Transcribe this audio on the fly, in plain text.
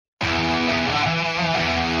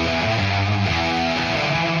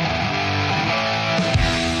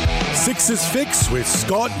Sixers Fix with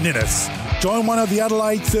Scott Ninnis. Join one of the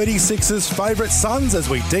Adelaide 36ers' favourite sons as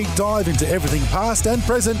we deep dive into everything past and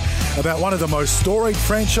present about one of the most storied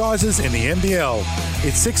franchises in the NBL.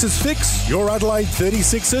 It's Sixers Fix, your Adelaide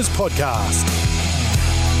 36ers podcast.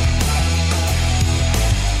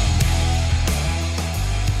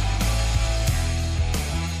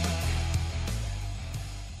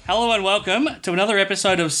 Hello and welcome to another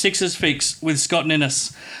episode of Sixers Fix with Scott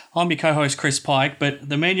Ninnis. I'm your co-host Chris Pike, but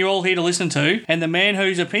the man you're all here to listen to, and the man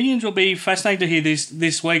whose opinions will be fascinating to hear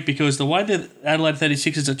this week, because the way the Adelaide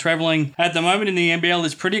 36ers are travelling at the moment in the NBL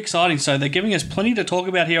is pretty exciting, so they're giving us plenty to talk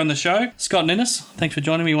about here on the show. Scott Ninnis, thanks for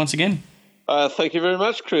joining me once again. Thank you very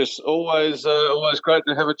much, Chris. Always great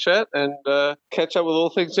to have a chat and catch up with all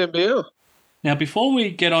things NBL. Now, before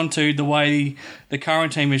we get on to the way the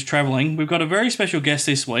current team is travelling, we've got a very special guest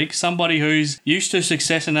this week, somebody who's used to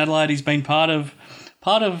success in Adelaide. He's been part of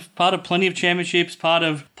plenty of championships, part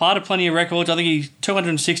of plenty of records. I think he's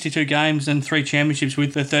 262 games and 3 championships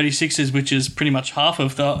with the 36ers, which is pretty much half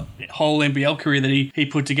of the whole NBL career that he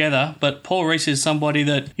put together. But Paul Rees is somebody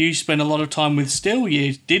that you spend a lot of time with still.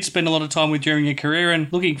 You did spend a lot of time with during your career,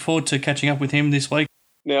 and looking forward to catching up with him this week.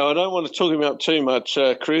 Now, I don't want to talk him up too much,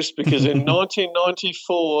 Chris, because in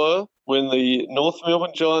 1994, when the North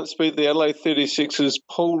Melbourne Giants beat the Adelaide 36ers,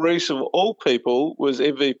 Paul Rees, of all people, was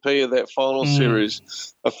MVP of that final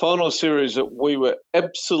series. A final series that we were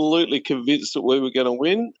absolutely convinced that we were going to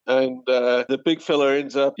win. And the big fella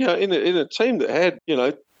ends up, in a team that had,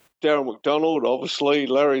 Darryl McDonald, obviously,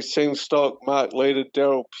 Larry Sengstock, Mark Leader,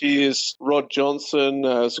 Daryl Pearce, Rod Johnson,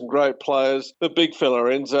 some great players. The big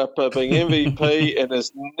fella ends up being MVP and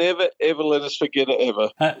has never, ever let us forget it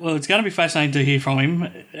ever. Well, it's going to be fascinating to hear from him.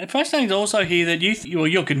 Fascinating to also hear that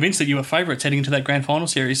you're convinced that you were favourites heading into that grand final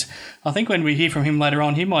series. I think when we hear from him later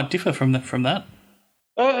on, he might differ from that.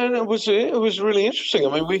 And it was really interesting.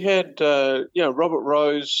 I mean, we had Robert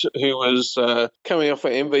Rose, who was coming off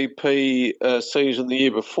an MVP season the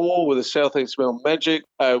year before with the Southeast Melbourne Magic,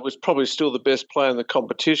 was probably still the best player in the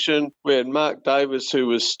competition. We had Mark Davis, who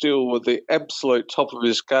was still at the absolute top of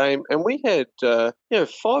his game, and we had 5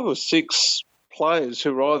 or 6 players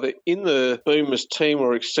who were either in the Boomers team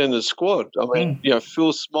or extended squad. I mean,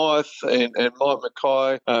 Phil Smythe and Mike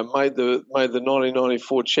Mackay made the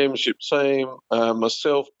 1994 championship team.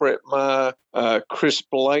 Myself, Brett Maher, Chris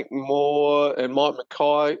Blankmore, and Mike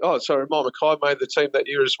Mackay. Mike Mackay made the team that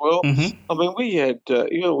year as well. Mm-hmm. I mean, we had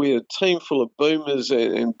a team full of Boomers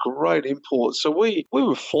and great imports. So we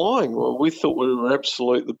were flying. Well, we thought we were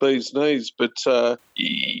absolute the bee's knees. But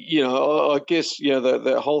I guess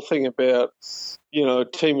that whole thing about a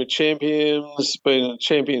team of champions, being a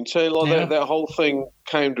champion team, that whole thing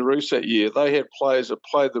came to roost that year. They had players that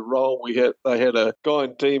played the role. They had a guy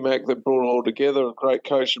in DMAC that brought it all together, a great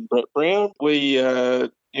coach in Brett Brown.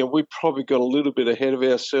 We probably got a little bit ahead of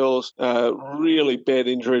ourselves. Really bad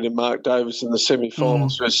injury to Mark Davis in the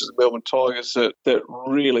semi-finals versus the Melbourne Tigers that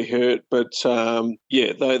really hurt. But,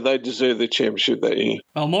 they deserved the championship that year.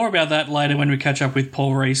 Well, more about that later when we catch up with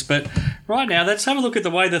Paul Rees. But right now, let's have a look at the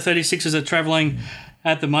way the 36ers are travelling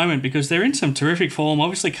at the moment, because they're in some terrific form,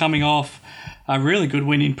 obviously coming off a really good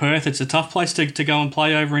win in Perth. It's a tough place to go and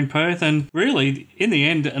play over in Perth, and really, in the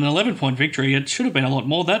end, an 11-point victory. It should have been a lot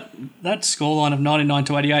more. That scoreline of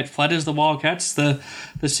 99-88 flatters the Wildcats. The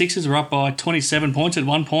Sixers were up by 27 points at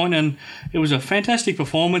one point, and it was a fantastic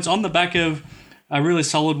performance on the back of a really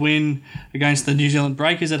solid win against the New Zealand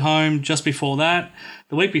Breakers at home just before that.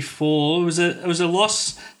 The week before, it was a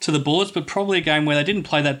loss to the Bullets, but probably a game where they didn't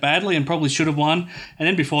play that badly and probably should have won. And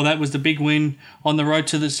then before that was the big win on the road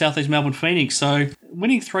to the Southeast Melbourne Phoenix. So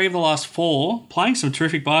winning 3 of the last 4, playing some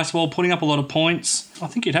terrific basketball, putting up a lot of points. I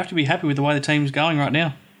think you'd have to be happy with the way the team's going right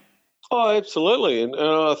now. Oh, absolutely, and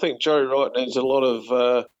I think Joey Wright needs a lot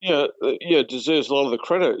of, deserves a lot of the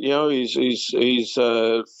credit. He's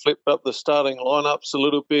flipped up the starting lineups a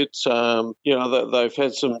little bit. They've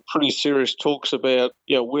had some pretty serious talks about,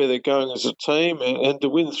 where they're going as a team, and to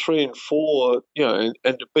win 3 and 4, and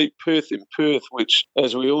to beat Perth in Perth, which,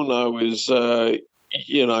 as we all know, is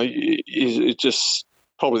just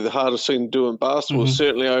probably the hardest thing to do in basketball,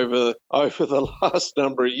 certainly over the last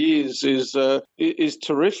number of years, is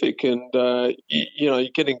terrific. And you're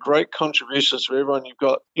getting great contributions from everyone. You've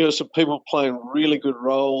got some people playing really good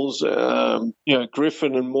roles.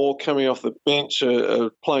 Griffin and Moore coming off the bench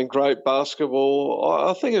are playing great basketball.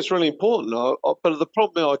 I think it's really important. But the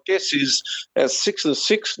problem, I guess, is at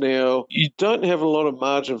 6-6 now, you don't have a lot of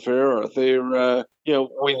margin for error.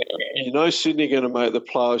 when Sydney are going to make the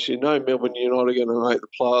playoffs, Melbourne United are going to make the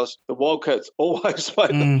playoffs. The Wildcats always make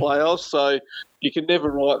the playoffs, so you can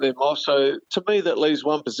never write them off. So to me, that leaves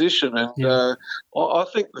one position, and I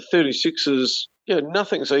think the 36ers.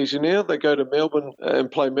 Nothing's easy now. They go to Melbourne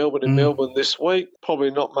and play Melbourne in Melbourne this week.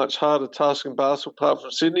 Probably not much harder task in basketball apart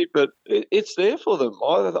from Sydney, but it's there for them.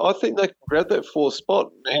 I think they can grab that fourth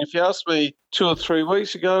spot. And if you asked me 2 or 3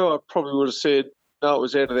 weeks ago, I probably would have said, no, it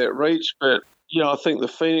was out of that reach. But, I think the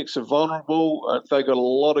Phoenix are vulnerable. They got a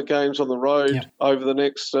lot of games on the road over the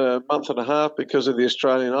next month and a half because of the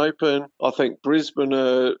Australian Open. I think Brisbane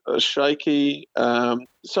are shaky. I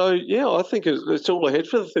think it's all ahead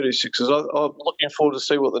for the 36ers. I'm looking forward to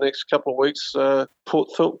see what the next couple of weeks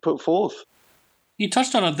put forth. You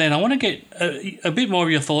touched on it then. I want to get a bit more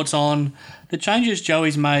of your thoughts on the changes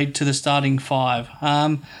Joey's made to the starting five.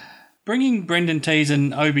 Bringing Brendan Tees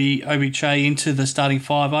and Obi Che into the starting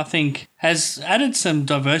five, I think, has added some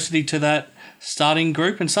diversity to that starting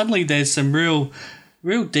group, and suddenly there's some real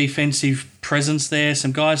defensive presence there.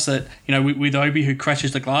 Some guys that, with Obi who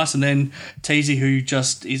crashes the glass, and then Teesy who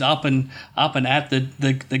just is up and at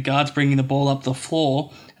the guards bringing the ball up the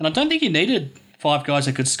floor. And I don't think you needed 5 guys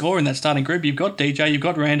that could score in that starting group. You've got DJ, you've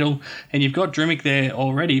got Randall, and you've got Drimmick there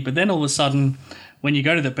already. But then all of a sudden, when you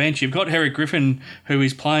go to the bench, you've got Harry Griffin, who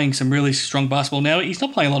is playing some really strong basketball. Now, he's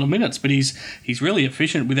not playing a lot of minutes, but he's really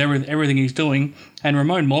efficient with everything he's doing. And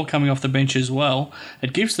Ramon Moore coming off the bench as well.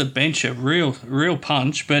 It gives the bench a real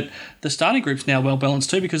punch, but the starting group's now well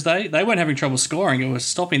balanced too, because they weren't having trouble scoring. It was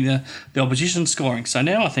stopping the opposition scoring. So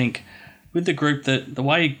now I think with the group, the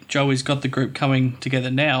way Joey's got the group coming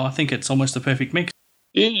together now, I think it's almost the perfect mix.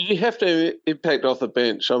 You have to impact off the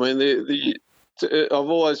bench. I mean, I've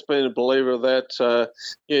always been a believer of that.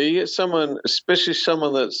 You get someone, especially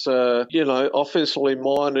someone that's, offensively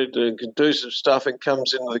minded and can do some stuff and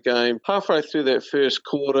comes into the game halfway through that first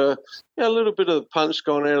quarter, a little bit of the punch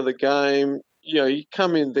gone out of the game. You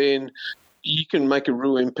come in then, you can make a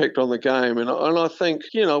real impact on the game. And I think,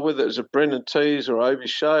 whether it's a Brendan Tees or Obi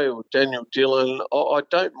Che or Daniel Dillon, I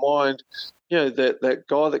don't mind that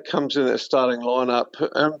guy that comes in that starting lineup.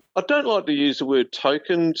 I don't like to use the word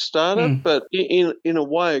token starter, but in a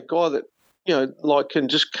way, a guy that can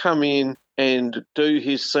just come in and do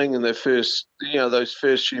his thing in their first, those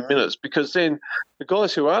first few minutes, because then the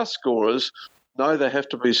guys who are scorers know they have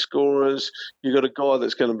to be scorers. You've got a guy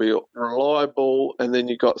that's going to be reliable, and then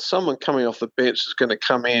you've got someone coming off the bench that's going to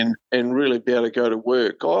come in and really be able to go to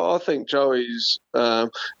work. I think Joey's, as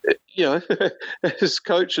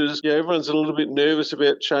coaches, everyone's a little bit nervous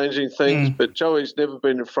about changing things, but Joey's never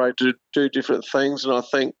been afraid to do different things, and I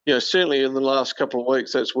think, certainly in the last couple of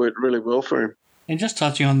weeks, that's worked really well for him. And just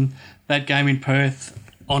touching on that game in Perth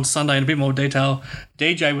on Sunday in a bit more detail,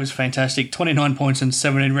 DJ was fantastic, 29 points and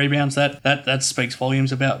 17 rebounds. That speaks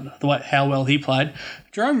volumes about how well he played.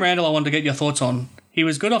 Jerome Randall, I wanted to get your thoughts on. He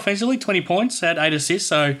was good offensively, 20 points, had 8 assists,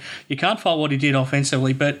 so you can't fault what he did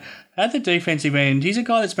offensively. But at the defensive end, he's a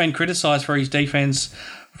guy that's been criticised for his defence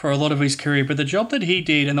for a lot of his career. But the job that he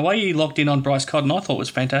did and the way he locked in on Bryce Cotton, I thought was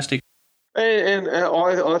fantastic. And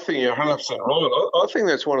I think you're 100% right. I think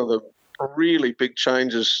that's one of the really big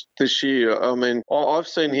changes this year. I mean, I've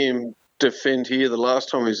seen him defend here the last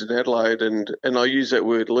time he was in Adelaide, and I use that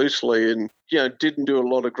word loosely, and didn't do a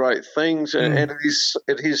lot of great things. And at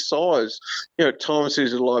his size, at times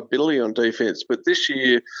he's a liability on defence. But this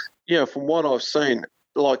year, from what I've seen,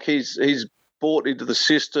 like he's bought into the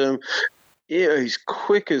system. He's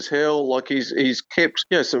quick as hell. Like he's kept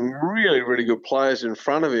some really, really good players in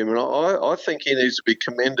front of him, and I think he needs to be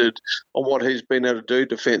commended on what he's been able to do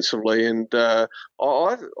defensively. And I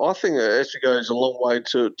think it actually goes a long way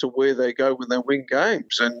to where they go when they win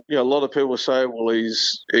games. And a lot of people say, well,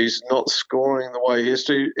 he's not scoring the way he has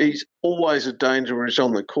to. He's always a danger when he's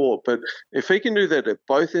on the court, but if he can do that at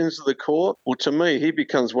both ends of the court, well, to me, he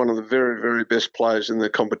becomes one of the very, very best players in the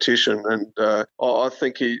competition. And I don't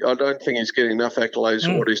think he's getting enough accolades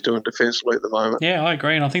for what he's doing defensively at the moment. Yeah, I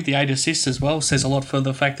agree, and I think the 8 assists as well says a lot for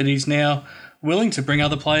the fact that he's now willing to bring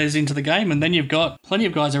other players into the game, and then you've got plenty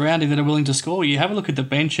of guys around him that are willing to score. You have a look at the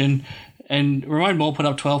bench, and Ramon Moore put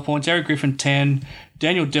up 12 points, Eric Griffin 10,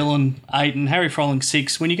 Daniel Dillon 8, and Harry Froling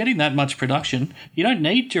 6. When you're getting that much production, you don't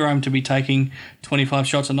need Jerome to be taking 25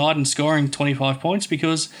 shots a night and scoring 25 points,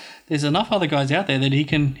 because there's enough other guys out there that he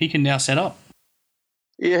can now set up.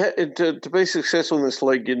 Yeah, to be successful in this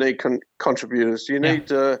league, you need contributors. You need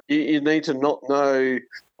to not know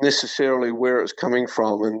necessarily where it's coming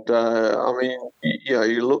from. And, I mean,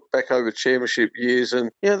 you look back over championship years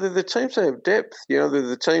and, they're the teams that have depth. They're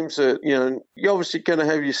the teams that, you're obviously going to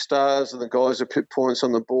have your stars and the guys that put points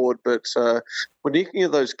on the board, but when you can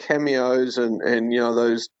get those cameos and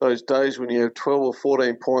those days when you have 12 or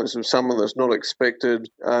 14 points from someone that's not expected,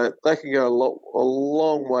 they can go a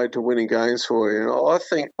long way to winning games for you. I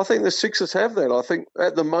think the Sixers have that. I think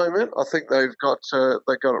at the moment, they've got it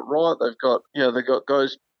right. They've got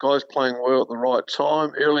guys playing well at the right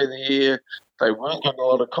time. Early in the year, they weren't getting a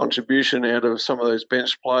lot of contribution out of some of those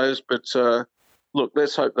bench players, but look,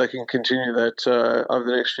 let's hope they can continue that over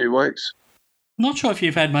the next few weeks. Not sure if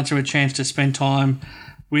you've had much of a chance to spend time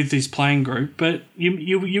with this playing group, but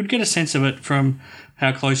you'd get a sense of it from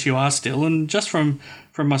how close you are still, and just from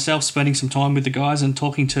myself spending some time with the guys and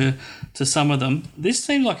talking to some of them, this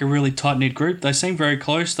seems like a really tight-knit group. They seem very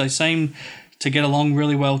close. They seem to get along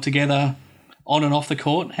really well together on and off the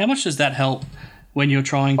court. How much does that help when you're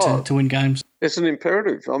trying to win games? It's an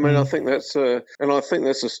imperative. I mean, I think that's a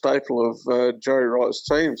staple of Joey Wright's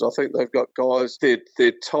teams. I think they've got guys. They're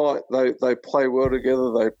tight. They play well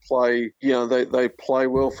together. They play. They play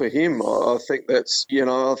well for him. I think that's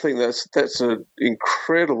an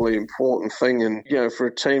incredibly important thing, and for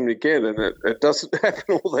a team to get, and it doesn't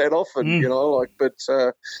happen all that often.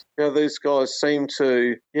 These guys seem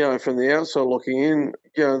to, from the outside looking in,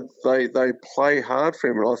 they play hard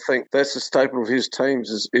for him, and I think that's a staple of his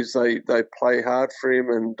teams is they play hard for him.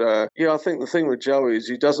 And I think the thing with Joey is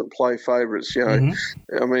he doesn't play favourites.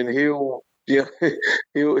 I mean, he'll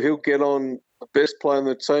get on the best player in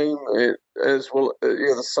the team as well,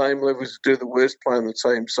 the same level as do the worst player in the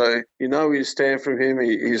team. So you stand from him.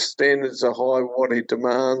 His standards are high, what he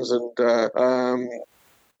demands, and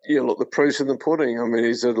look, the proof's in the pudding. I mean,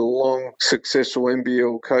 he's had a long, successful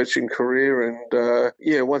NBL coaching career, and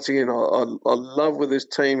once again, I love where this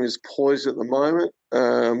team is poised at the moment.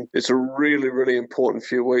 It's a really, really important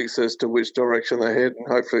few weeks as to which direction they head, and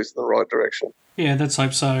hopefully it's in the right direction. Yeah, let's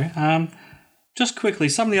hope so. Just quickly,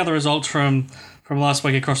 some of the other results from last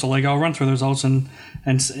week across the league. I'll run through the results and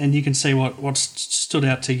you can see what stood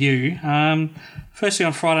out to you. Firstly,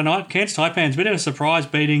 on Friday night, Cairns Taipans, bit of a surprise,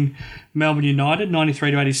 beating Melbourne United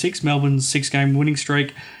 93-86. Melbourne's 6-game winning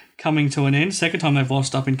streak coming to an end. Second time they've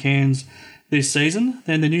lost up in Cairns this season.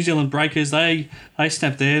 Then the New Zealand Breakers, they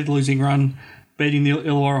snapped their losing run, beating the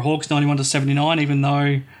Illawarra Hawks 91-79, even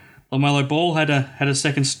though LaMelo Ball had a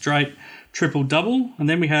second straight triple-double. And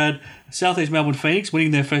then we had South East Melbourne Phoenix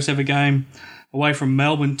winning their first ever game away from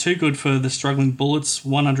Melbourne. Too good for the struggling Bullets,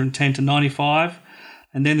 110-95.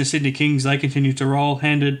 And then the Sydney Kings, they continued to roll,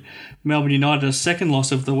 handed Melbourne United a second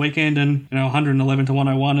loss of the weekend, and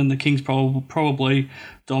 111-101. And the Kings probably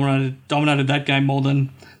dominated that game more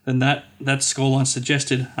than that scoreline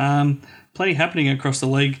suggested. Plenty happening across the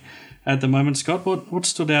league at the moment. Scott, what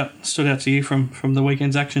stood out to you from the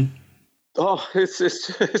weekend's action? Oh, it's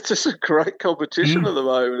just a great competition at the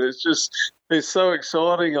moment. It's so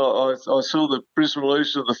exciting. I saw the Brisbane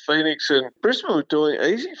lose to the Phoenix, and Brisbane were doing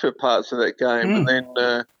easy for parts of that game, and then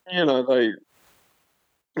the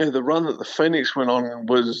run that the Phoenix went on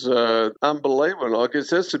was unbelievable. I guess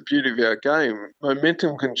that's the beauty of our game.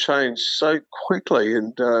 Momentum can change so quickly,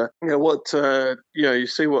 and you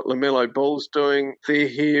see what LaMelo Ball's doing. They're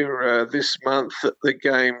here this month. The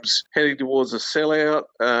game's heading towards a sellout.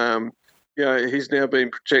 He's now been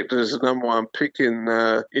projected as the number one pick in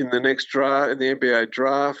the next draft, in the NBA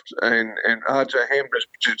draft, and RJ Hampton is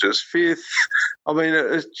projected as fifth. I mean,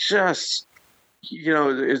 it's just,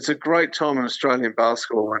 it's a great time in Australian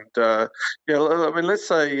basketball. And, let's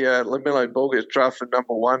say LaMelo Ball gets drafted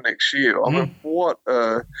number one next year. I mean, what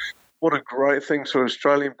a great thing for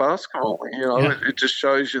Australian basketball. It just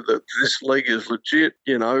shows you that this league is legit.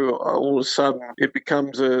 All of a sudden it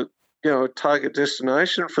becomes a target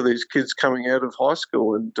destination for these kids coming out of high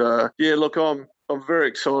school. And, I'm very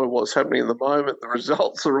excited what's happening at the moment. The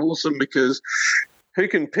results are awesome because who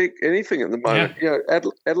can pick anything at the moment? Yeah.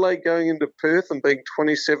 Adelaide going into Perth and being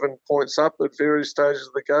 27 points up at various stages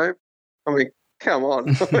of the game. I mean, come on.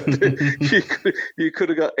 you could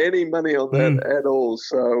have got any money on that at all.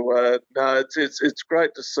 So, no, it's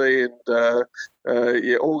great to see, and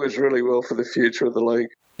all goes really well for the future of the league.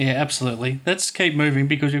 Yeah, absolutely. Let's keep moving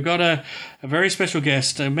because we've got a very special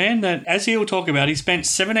guest, a man that, as he will talk about, he spent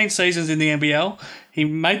 17 seasons in the NBL. He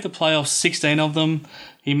made the playoffs, 16 of them.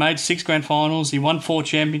 He made 6 grand finals. He won 4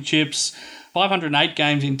 championships, 508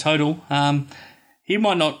 games in total. He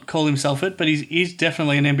might not call himself it, but he's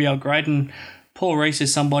definitely an NBL great. And Paul Rees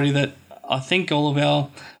is somebody that I think all of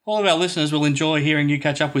our listeners will enjoy hearing you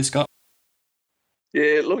catch up with, Scott.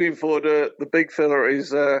 Yeah, looking forward to it. The big fella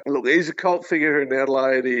is he's a cult figure in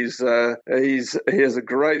Adelaide. He has a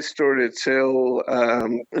great story to tell.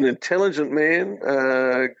 An intelligent man,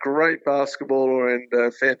 great basketballer,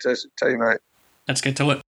 and fantastic teammate. Let's get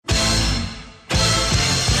to it.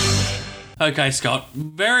 Okay, Scott,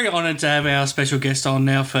 very honoured to have our special guest on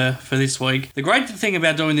now for this week. The great thing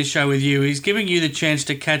about doing this show with you is giving you the chance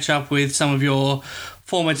to catch up with some of your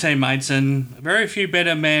former teammates, and very few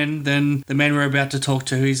better men than the man we're about to talk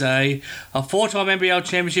to. He's a four-time NBL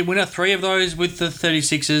championship winner, 3 of those with the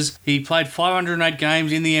 36ers. He played 508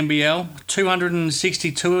 games in the NBL,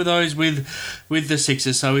 262 of those with the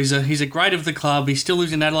Sixers. So he's a great of the club. He still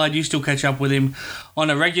lives in Adelaide. You still catch up with him on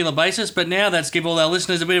a regular basis. But now that's give all our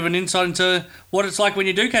listeners a bit of an insight into what it's like when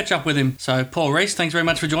you do catch up with him. So Paul Rees, thanks very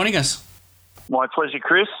much for joining us. My pleasure,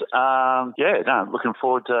 Chris. Looking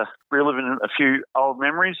forward to reliving a few old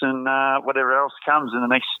memories and whatever else comes in the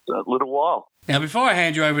next little while. Now, before I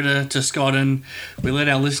hand you over to Scott and we let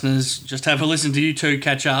our listeners just have a listen to you two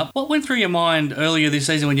catch up, what went through your mind earlier this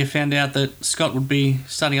season when you found out that Scott would be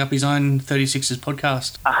starting up his own 36ers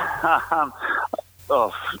podcast?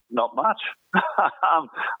 Not much.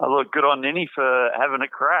 Look, good on Ninny for having a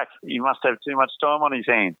crack. He must have too much time on his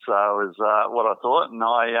hands. So is what I thought. And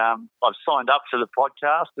I've signed up for the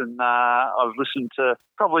podcast, and I've listened to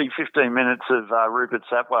probably 15 minutes of Rupert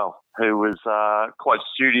Sapwell, who was quite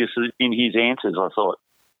studious in his answers, I thought.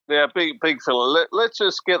 Yeah, big fella. Let's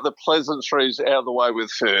just get the pleasantries out of the way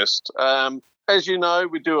with first. As you know,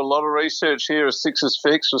 we do a lot of research here at Sixers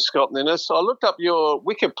Fix with Scott Ninnis. I looked up your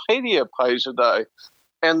Wikipedia page today,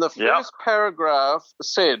 and the first paragraph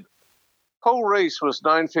said, Paul Rees was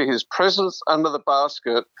known for his presence under the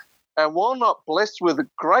basket, and while not blessed with a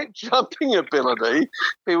great jumping ability,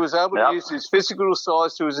 he was able to use his physical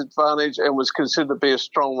size to his advantage and was considered to be a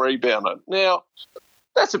strong rebounder. Now,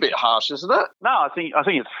 that's a bit harsh, isn't it? No, I think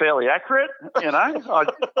it's fairly accurate. You know, I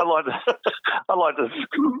like to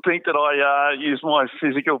think that I use my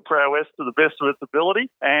physical prowess to the best of its ability,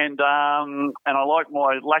 and I like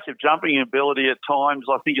my lack of jumping ability at times.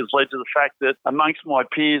 I think has led to the fact that amongst my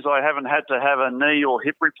peers, I haven't had to have a knee or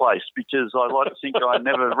hip replaced because I like to think I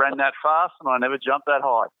never ran that fast and I never jumped that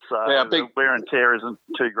high. So the wear and tear isn't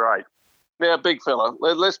too great. Now, big fella,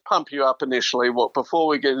 let's pump you up initially before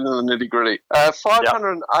we get into the nitty-gritty.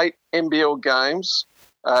 508 NBL games,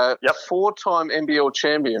 4-time NBL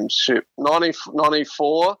championship,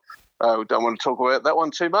 94, we don't want to talk about that one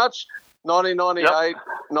too much, 1998,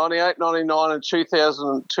 98, 99 and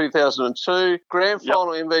 2002, grand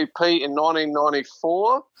final MVP in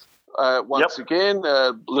 1994. Once again,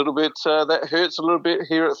 a little bit that hurts a little bit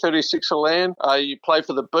here at 36er land. You play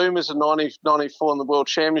for the Boomers in 1994 in the World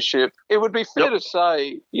Championship. It would be fair to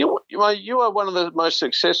say you are one of the most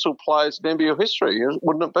successful players in NBL history,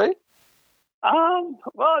 wouldn't it be?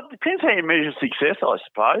 Well, it depends how you measure success, I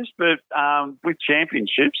suppose. But with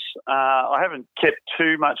championships, I haven't kept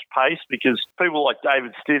too much pace because people like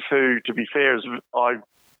David Stiff, who, to be fair, I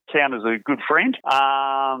count as a good friend,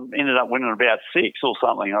 ended up winning about 6 or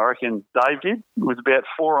something. I reckon Dave did. It was about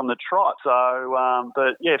 4 on the trot. So,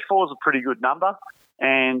 but yeah, 4 is a pretty good number.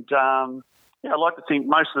 And I like to think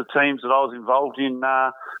most of the teams that I was involved in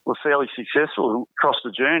were fairly successful across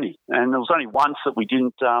the journey. And there was only once that we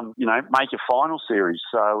didn't, make a final series.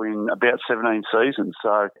 So in about 17 seasons.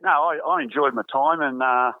 So no, I enjoyed my time and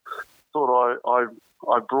thought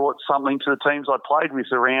I brought something to the teams I played with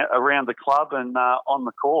around the club and on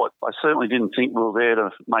the court. I certainly didn't think we were there to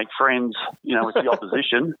make friends, with the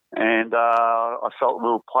opposition. And I felt we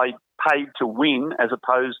were paid to win as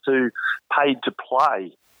opposed to paid to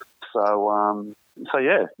play. So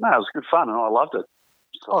it was good fun and I loved it.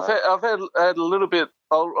 So, I've had a little bit.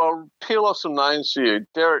 I'll peel off some names for you: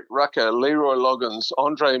 Derek Rucker, Leroy Loggins,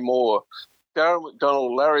 Andre Moore, Darryl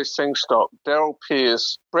McDonald, Larry Singstock, Daryl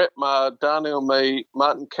Pearce, Brett Maher, Darnell Mee,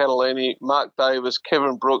 Martin Catalini, Mark Davis,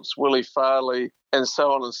 Kevin Brooks, Willie Farley, and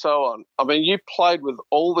so on and so on. I mean, you played with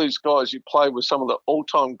all these guys. You played with some of the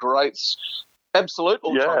all-time greats, absolute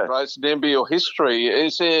all-time greats in NBL history.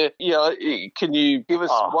 Is there, can you give us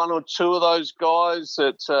one or two of those guys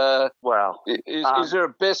that, is there a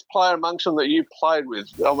best player amongst them that you played with?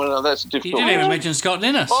 I mean, that's difficult. You didn't even mention Scott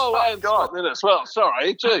Ninnis. And Scott Ninnis. Well,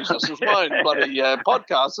 sorry. Jesus, it's my own bloody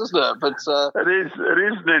podcast, isn't it? But It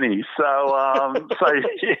is Ninny. So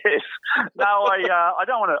yes. No, I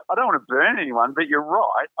don't want to burn anyone, but you're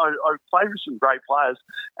right. I played with some great players,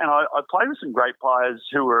 and I played with some great players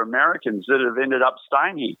who were Americans that have ended up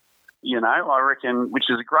staying here, I reckon, which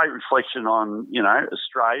is a great reflection on,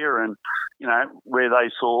 Australia and, where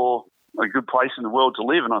they saw, a good place in the world to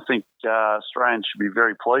live, and I think Australians should be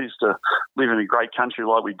very pleased to live in a great country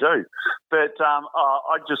like we do. But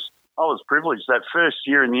I was privileged. That first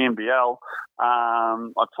year in the NBL,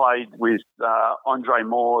 I played with Andre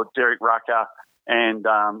Moore, Derek Rucker, and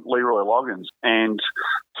Leroy Loggins. And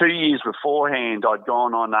 2 years beforehand, I'd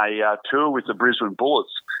gone on a tour with the Brisbane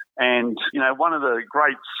Bullets. And, one of the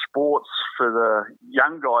great sports for the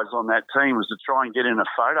young guys on that team was to try and get in a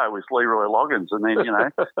photo with Leroy Loggins. And then,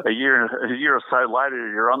 a year or so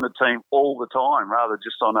later, you're on the team all the time rather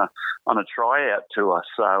just on a tryout tour.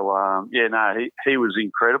 So, he was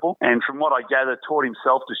incredible. And from what I gather, taught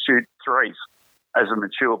himself to shoot threes as a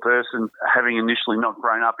mature person, having initially not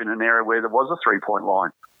grown up in an area where there was a three-point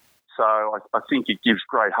line. So I think it gives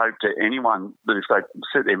great hope to anyone that if they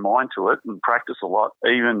set their mind to it and practice a lot,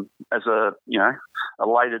 even as a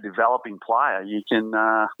later developing player, you can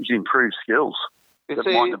improve skills that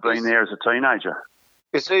might have been there as a teenager.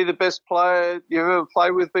 Is he the best player you've ever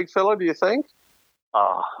played with, big fella, do you think?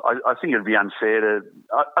 I think it'd be unfair to.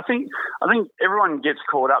 I think everyone gets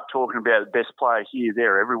caught up talking about the best player here,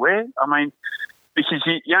 there, everywhere. I mean, because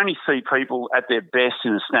you only see people at their best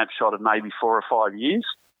in a snapshot of maybe 4 or 5 years.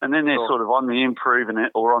 And then they're sort of on the improve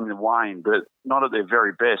or on the wane, but not at their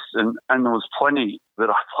very best. And there was plenty that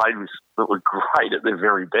I played with that were great at their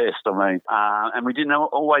very best. I mean, and we didn't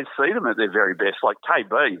always see them at their very best, like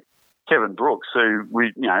KB, Kevin Brooks, who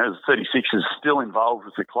as 36 is still involved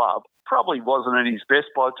with the club, probably wasn't at his best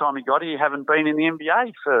by the time he got here, having been in the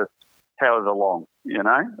NBA for however long,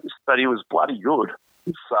 but he was bloody good.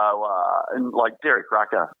 So, and like Derek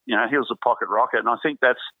Rucker, he was a pocket rocket. And I think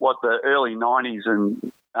that's what the early 90s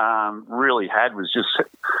and really had was just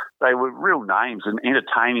they were real names and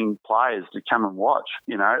entertaining players to come and watch.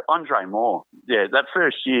 Andre Moore, that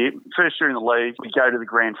first year in the league, we go to the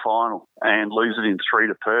grand final and lose it in 3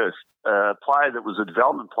 to Perth. A player that was a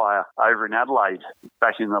development player over in Adelaide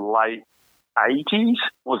back in the late 80s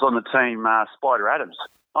was on the team, Spider Adams.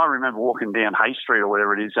 I remember walking down Hay Street or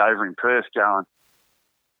whatever it is over in Perth going,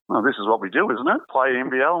 well, this is what we do, isn't it? Play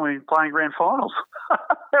NBL and we're playing grand finals.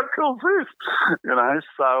 How cool is this?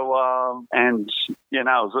 So,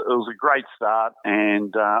 it was a great start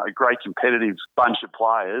and a great competitive bunch of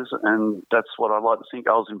players. And that's what I like to think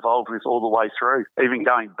I was involved with all the way through, even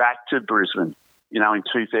going back to Brisbane. In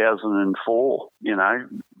 2004,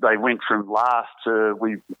 they went from last to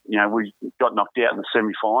we got knocked out in the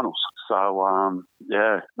semi-finals. So,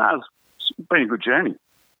 it's been a good journey.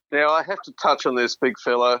 Now, I have to touch on this, big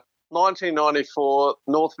fella. 1994,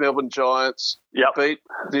 North Melbourne Giants. Yep.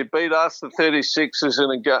 They beat us, the 36ers,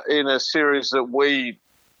 in a series that we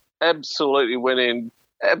absolutely went in,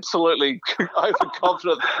 absolutely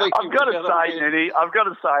overconfident. I've got to say, Nettie,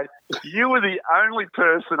 you were the only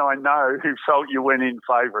person I know who felt you went in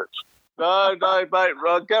favourites. No, mate.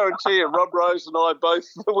 I guarantee you, Rob Rose and I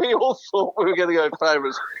we all thought we were going to go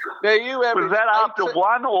favourites. Now, was that after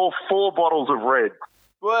 1 or 4 bottles of red?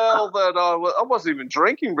 Well, I wasn't even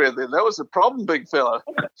drinking red then. That was the problem, big fella.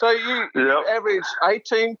 So you averaged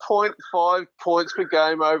 18.5 points per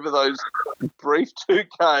game over those brief 2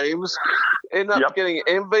 games. End up getting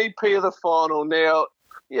MVP of the final. Now,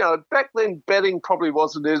 back then betting probably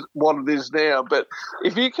wasn't what it is now. But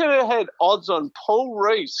if you could have had odds on Paul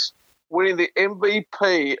Rees winning the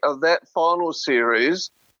MVP of that final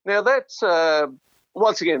series, now that's,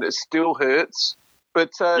 once again, it still hurts.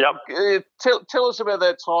 But tell us about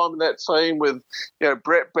that time and that team with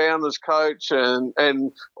Brett Bound as coach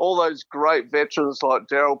and all those great veterans like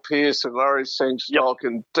Daryl Pearce and Larry Sengstock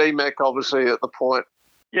and D-Mac obviously at the point.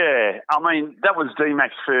 Yeah, I mean, that was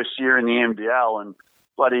D-Mac's first year in the NBL and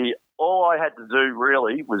all I had to do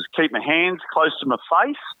really was keep my hands close to my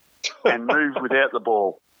face and move without the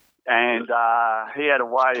ball. And he had a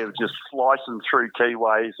way of just slicing through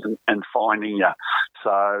keyways and finding you,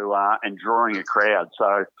 and drawing a crowd.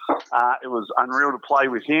 So it was unreal to play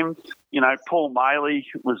with him. Paul Maley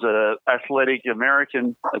was an athletic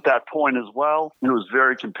American at that point as well, who was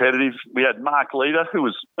very competitive. We had Mark Leader, who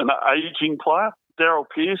was an aging player. Daryl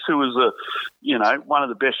Pearce, who was one of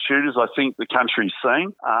the best shooters I think the country's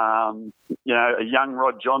seen. A young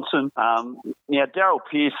Rod Johnson. Now, Daryl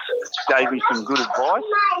Pearce gave me some good advice.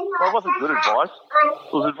 Well, it wasn't good advice.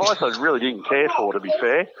 It was advice I really didn't care for, to be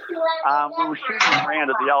fair. We were shooting around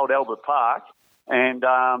at the old Albert Park and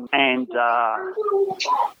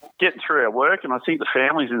getting through our work, and I think the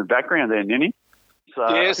family's in the background there, Ninny. So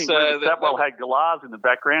yes, I think Stapwell had Galars in the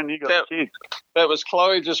background. You got the kids. That was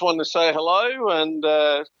Chloe. Just wanted to say hello and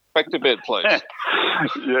back to bed, please.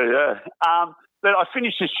 yeah. But I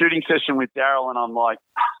finished this shooting session with Daryl, and I'm like,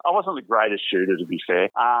 I wasn't the greatest shooter, to be fair.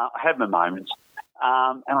 I had my moments.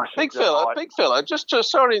 And I Big fella, just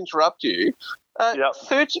sorry to interrupt you.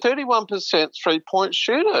 31% 3-point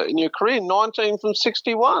shooter in your career, 19 from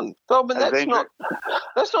 61. I mean,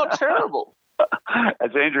 that's not terrible.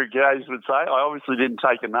 As Andrew Gaze would say, I obviously didn't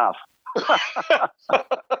take enough. But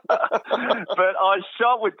I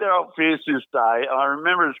shot with Daryl Pearce this day. I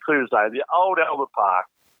remember as clear as day, the old Albert Park.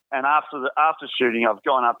 And after shooting, I've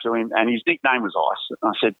gone up to him, and his nickname was Ice.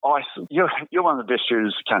 And I said, Ice, you're one of the best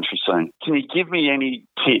shooters the country's seen. Can you give me any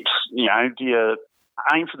tips? You know, do you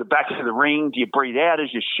aim for the back of the ring? Do you breathe out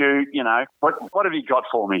as you shoot? You know, what have you got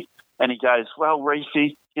for me? And he goes, well, Reese,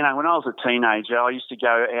 you know, when I was a teenager, I used to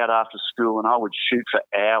go out after school and I would shoot for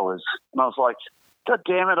hours. And I was like, God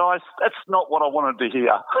damn it, Ice, that's not what I wanted to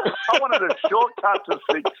hear. I wanted a shortcut to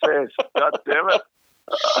success. God damn it.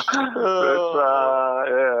 But,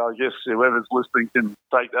 I guess whoever's listening can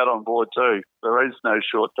take that on board too. There is no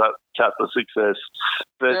shortcut for success.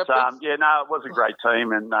 But, it was a great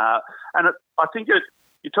team. And I think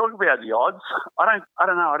you talk about the odds. I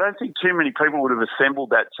don't know. I don't think too many people would have assembled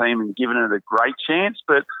that team and given it a great chance.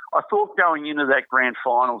 But I thought going into that grand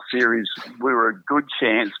final series, we were a good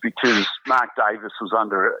chance because Mark Davis was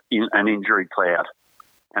under an injury cloud.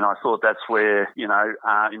 And I thought that's where, you know,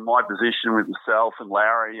 in my position with myself and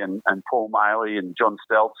Larry and Paul Maley and John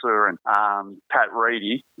Stelzer and Pat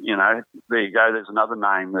Reedy, you know, there you go. There's another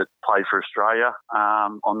name that played for Australia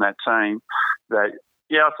on that team. That,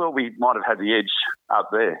 I thought we might have had the edge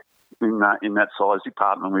up there in that size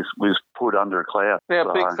department. Was put under a cloud.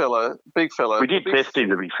 Now, so, big fella. We did test him,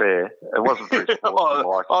 to be fair. It wasn't very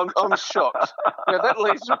sportsmanlike. I'm shocked. Now, that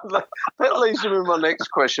leads me to my next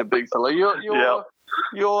question, big fella.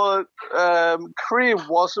 Your career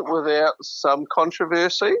wasn't without some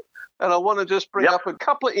controversy, and I want to just bring up a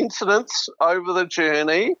couple of incidents over the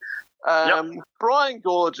journey. Brian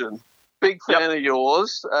Goorjian, big fan of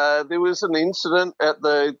yours. There was an incident at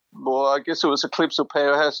I guess it was Eclipse or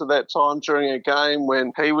Powerhouse at that time during a game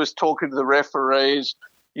when he was talking to the referees.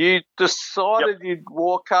 You decided you'd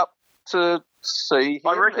walk up to see him.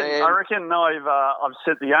 I reckon I've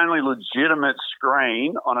set the only legitimate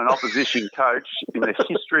screen on an opposition coach in the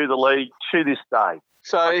history of the league to this day.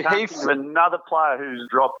 So I can't think of another player who's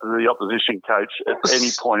dropped the opposition coach at any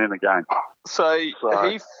point in the game. So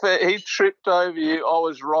he tripped over you. I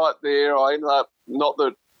was right there. I ended up, not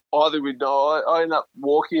that either would know, I ended up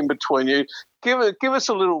walking in between you. Give us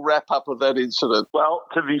a little wrap up of that incident. Well,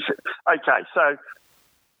 okay, so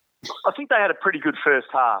I think they had a pretty good first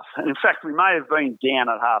half. In fact, we may have been down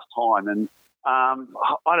at half time, and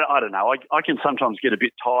I don't know. I can sometimes get a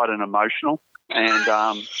bit tired and emotional and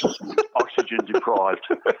oxygen deprived.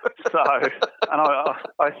 So, and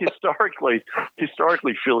I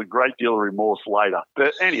historically feel a great deal of remorse later.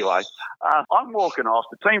 But anyway, I'm walking off.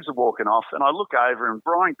 The teams are walking off, and I look over, and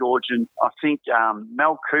Brian Goorjian, I think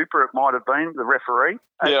Mel Cooper, it might have been, the referee,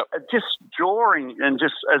 just jawing, and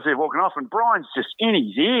just as they're walking off, and Brian's just in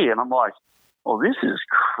his ear, and I'm like, well, this is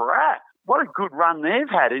crap. What a good run they've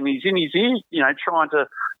had, and he's in his ear, you know, trying to,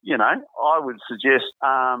 you know, I would suggest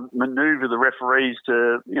manoeuvre the referees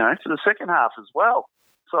to, you know, for the second half as well.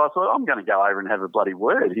 So I thought, I'm going to go over and have a bloody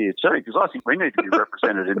word here too, because I think we need to be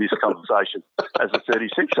represented in this conversation as a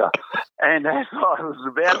 36er. And as I was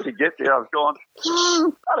about to get there, I was going,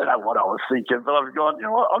 I don't know what I was thinking, but I was going, you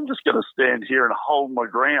know what, I'm just going to stand here and hold my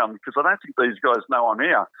ground because I don't think these guys know I'm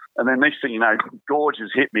here. And then next thing you know, Gorge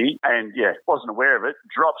has hit me and, wasn't aware of it,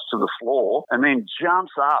 drops to the floor and then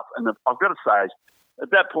jumps up. And I've got to say,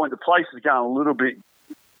 at that point, the place is going a little bit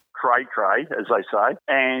cray-cray, as they say,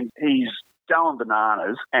 and he's going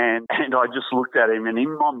bananas, and I just looked at him, and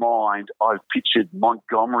in my mind, I've pictured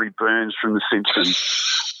Montgomery Burns from The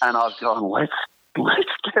Simpsons, and I've gone, let's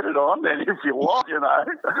get it on then if you want, you know.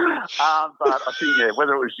 But I think,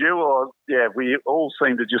 whether it was you or, we all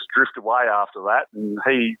seemed to just drift away after that, and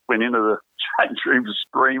he went into the change room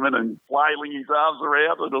screaming and flailing his arms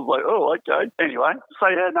around, and I was like, oh, okay. Anyway, so,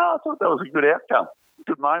 I thought that was a good outcome.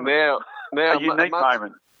 Good moment. Now a unique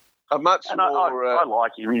moment. I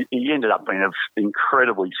like him. He ended up being an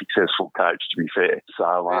incredibly successful coach, to be fair.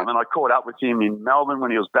 So, and I caught up with him in Melbourne when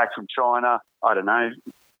he was back from China, I don't know,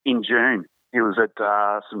 in June. He was at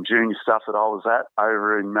some junior stuff that I was at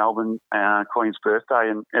over in Melbourne, Queen's birthday,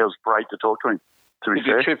 and it was great to talk to him.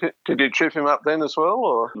 Did you trip him up then as well?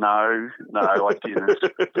 Or? No, I didn't.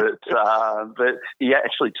 But he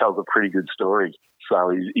actually tells a pretty good story.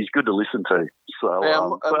 So he's good to listen to. So,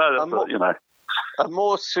 a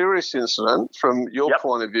more serious incident from your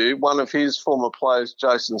point of view, one of his former players,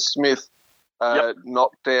 Jason Smith,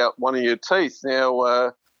 knocked out one of your teeth. Now,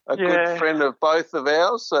 a good friend of both of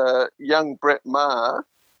ours, young Brett Maher,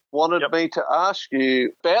 wanted me to ask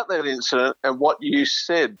you about that incident and what you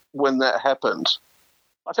said when that happened.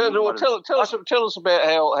 Tell us about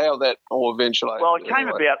how that all eventuated. Well, it came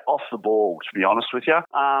about off the ball, to be honest with you. There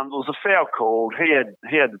was a foul called. He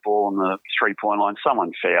had the ball on the 3-point line.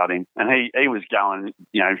 Someone fouled him, and he was going,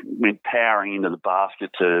 went powering into the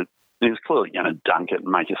basket to. He was clearly going to dunk it and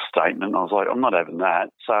make a statement. I was like, I'm not having that.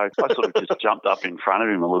 So I sort of just jumped up in front of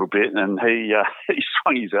him a little bit, and he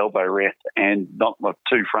swung his elbow around and knocked my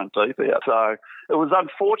 2 front teeth out. So it was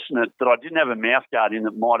unfortunate that I didn't have a mouthguard in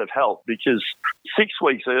that might have helped, because 6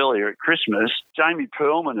 weeks earlier at Christmas, Jamie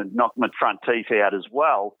Perlman had knocked my front teeth out as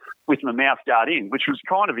well with my mouthguard in, which was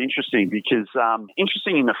kind of interesting because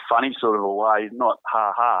interesting in a funny sort of a way, not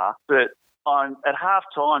ha-ha, but at half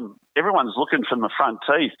time, everyone's looking for my front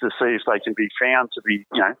teeth to see if they can be found to be,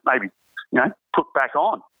 maybe put back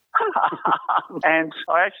on. And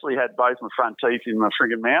I actually had both my front teeth in my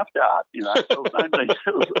frigging mouth guard. It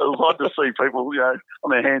was odd to see people, on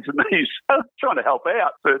their hands and knees trying to help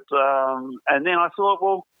out. But and then I thought,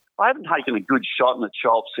 well, I haven't taken a good shot in the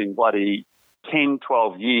chops in bloody 10,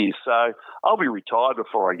 12 years. So I'll be retired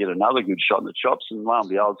before I get another good shot in the chops. And lo and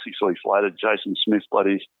behold, 6 weeks later, Jason Smith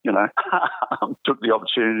bloody, took the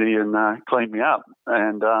opportunity and cleaned me up.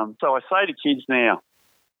 And so I say to kids now,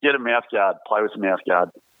 get a mouth guard, play with a mouth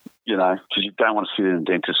guard, because you don't want to sit in a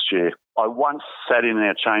dentist's chair. I once sat in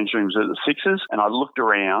our change rooms at the Sixers and I looked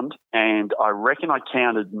around and I reckon I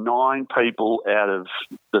counted 9 people out of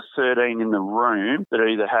the 13 in the room that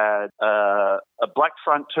either had a black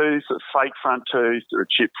front tooth, a fake front tooth, or a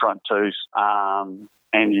chipped front tooth.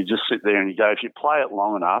 And you just sit there and you go, if you play it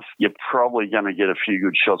long enough, you're probably going to get a few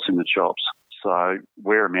good shots in the chops. So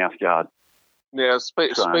wear a mouth guard. Now,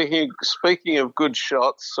 speaking of good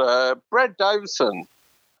shots, Brad Davison.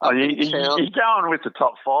 You're going with the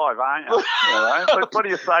top 5, aren't you? What are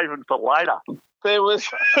you saving for later? There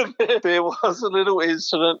was a little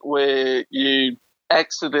incident where you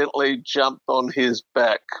accidentally jumped on his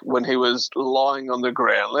back when he was lying on the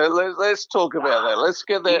ground. Let's talk about that. Let's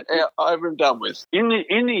get that out, over and done with. In the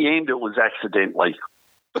end, it was accidentally.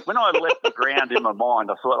 When I left the ground in my mind,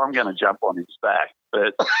 I thought, I'm going to jump on his back.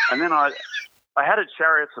 And then I had a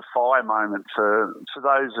Chariots of Fire moment for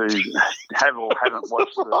those who have or haven't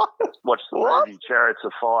watched the movie Chariots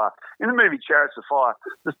of Fire. In the movie Chariots of Fire,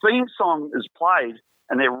 the theme song is played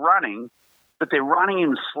and they're running, but they're running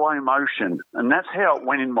in slow motion. And that's how it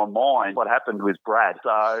went in my mind, what happened with Brad.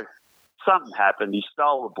 So something happened. He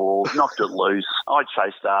stole the ball, knocked it loose. I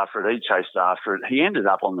chased after it. He chased after it. He ended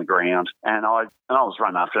up on the ground, and I was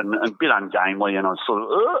running after it, and a bit ungamely, and I sort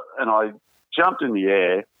of, and I jumped in the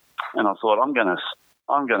air. And I thought, I'm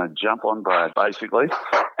gonna jump on Brad, basically.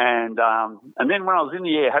 And then when I was in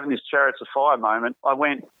the air having this Chariots of Fire moment, I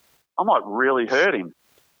went, I might really hurt him.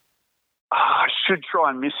 I should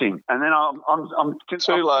try and miss him. And then I'm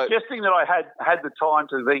suggesting that I had the time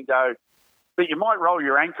to then go, but you might roll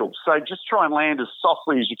your ankle. So just try and land as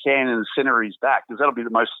softly as you can in the centre of his back, because that'll be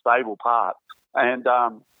the most stable part.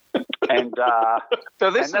 So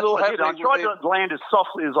this is all happening. I tried to land as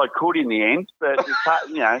softly as I could in the end, but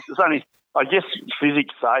it's only, I guess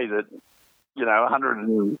physics say that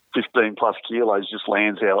 115 plus kilos just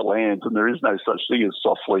lands how it lands, and there is no such thing as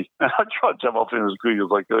softly. And I tried to jump off him as quick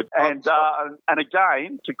as I could. And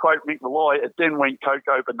again, to quote Mick Malloy, it then went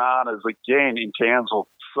cocoa bananas again in Townsville.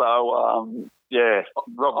 So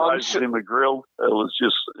Rob Rose was in the grill. It was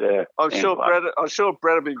just, I'm sure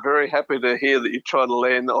Brad would be very happy to hear that you try to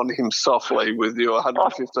land on him softly with your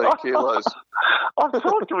 115 kilos. I've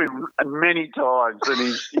talked to him many times, and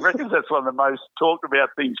he reckons that's one of the most talked about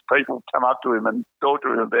things people come up to him and talk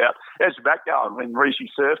to him about. How's your back going when Rishi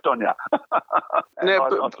surfed on you?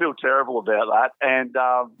 I feel terrible about that, and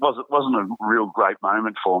wasn't a real great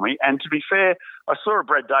moment for me. And to be fair, I saw a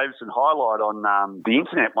Brad Davison highlight on the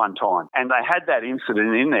internet one time, and they had that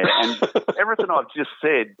incident in there, and everything I've just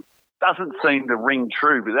said doesn't seem to ring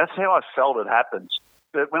true, but that's how I felt it happened.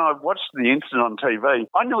 But when I watched the incident on TV,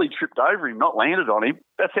 I nearly tripped over him, not landed on him.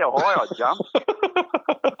 That's how high I jumped.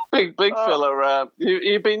 Big fella.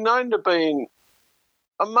 You've been known to be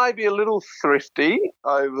maybe a little thrifty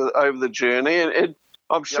over the journey, and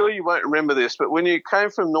I'm sure you won't remember this, but when you came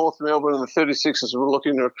from North Melbourne and the 36ers were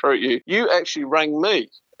looking to recruit you actually rang me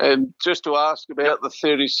and just to ask about the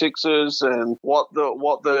 36ers and what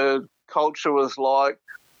the culture was like.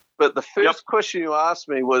 But the first question you asked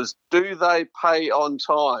me was, do they pay on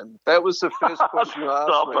time? That was the first question you asked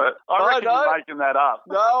me. Stop it. I reckon you're making that up.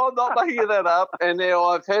 No, I'm not making that up. And now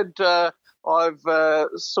I've had I've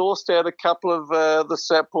sourced out a couple of the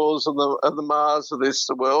Sapwells and the Mars of this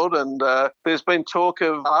world, and there's been talk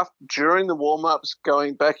of during the warm-ups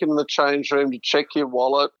going back in the change room to check your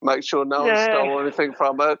wallet, make sure no one stole anything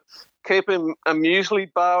from it. Keep a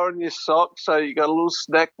muesli bar in your sock so you got a little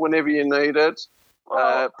snack whenever you need it.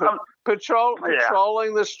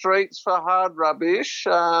 Patrolling the streets for hard rubbish.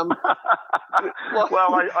 Well,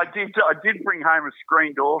 I did bring home a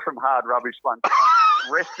screen door from hard rubbish one time,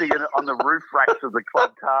 resting it on the roof racks of the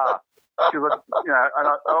club car. Because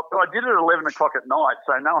I did it at 11 o'clock at night,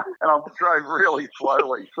 and I drove really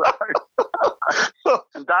slowly. So,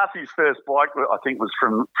 and Darcy's first bike, I think, was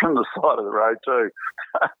from the side of the road too.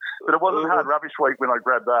 But it wasn't hard rubbish week when I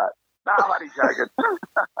grabbed that. No, I'm only joking.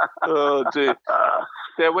 Oh dear.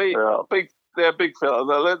 They're big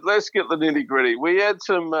fella. Let's get the nitty gritty. We had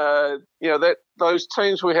some, those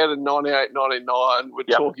teams we had in 98, 99. We're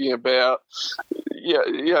talking about,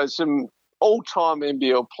 some all-time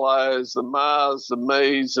NBL players, the Mars, the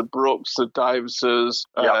Mees, the Brooks, the Davises,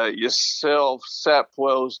 yourself,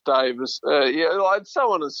 Sapwells, Davis,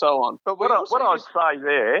 so on and so on. But what I'd say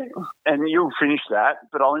there, and you'll finish that,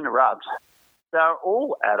 but I'll interrupt. They're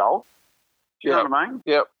all adults. Do you know what I mean?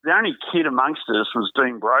 Yep. The only kid amongst us was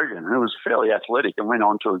Dean Brogan, who was fairly athletic and went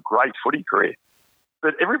on to a great footy career.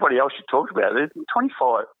 But everybody else you talked about, they're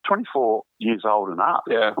 24 years old and up.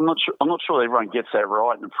 Yeah. I'm not sure everyone gets that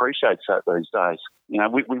right and appreciates that these days.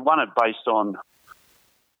 We won it based on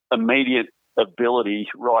immediate ability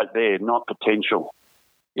right there, not potential.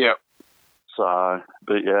 Yeah. So,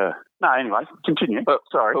 but yeah. No, anyway, continue.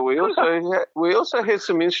 Sorry. But we also had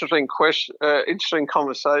some interesting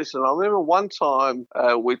conversation. I remember one time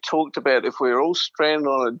we talked about if we were all stranded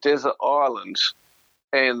on a desert island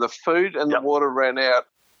and the food and the water ran out,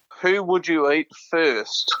 who would you eat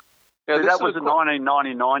first? Now, that was the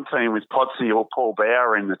 1999 team with Potsy or Paul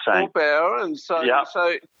Bauer in the team. Paul Bauer, and so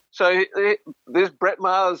this Brett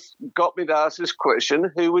Mars got me to ask this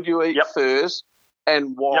question: who would you eat first,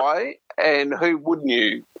 and why, and who wouldn't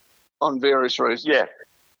you, on various reasons? Yeah.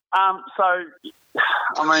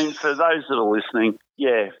 For those that are listening,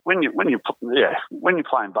 when you're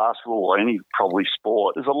playing basketball or any probably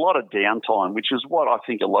sport, there's a lot of downtime, which is what I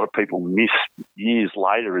think a lot of people miss years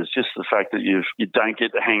later. Is just the fact that you don't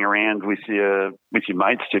get to hang around with your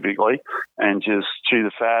mates typically, and just chew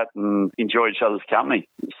the fat and enjoy each other's company.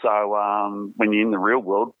 So when you're in the real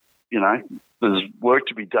world, there's work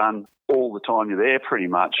to be done all the time you're there, pretty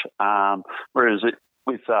much. Whereas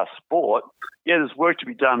with sport, there's work to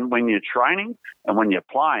be done when you're training and when you're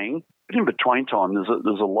playing, but in between time there's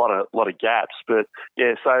a lot of gaps. But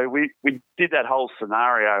so we did that whole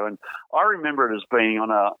scenario, and I remember it as being on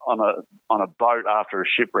a boat after a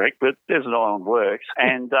shipwreck, but Desert Island works.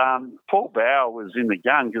 And Paul Bauer was in the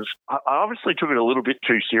gun because I obviously took it a little bit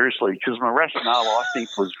too seriously, because my rationale, I think,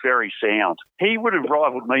 was very sound. He would have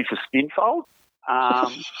rivaled me for skinfold,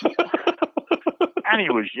 and he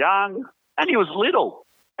was young. And he was little,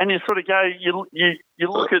 and you sort of go, you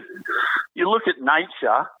look at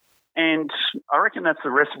nature, and I reckon that's the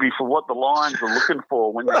recipe for what the lions are looking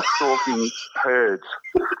for when they're stalking herds.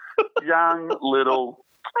 Young, little,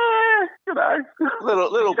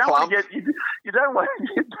 little plump. You don't want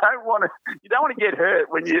to get hurt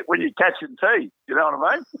when you're catching teeth. You know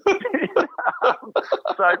what I mean?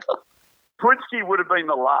 So Punsky would have been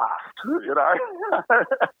the last.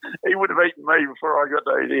 He would have eaten me before I got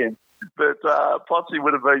to eat him. But Potsy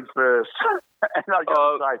would have been first. And I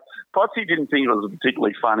got to say, Potsy didn't think it was a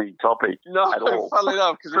particularly funny topic at all. Funnily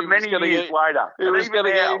enough, because for many years later. He was going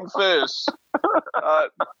to get in first.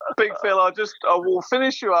 Big fella, I will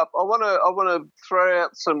finish you up. I want to throw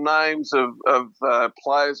out some names of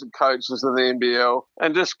players and coaches in the NBL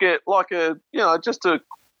and just get just a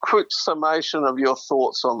quick summation of your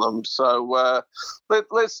thoughts on them. So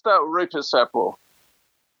let's start with Rupert Sapwell.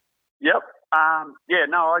 Yep. I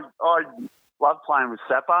love playing with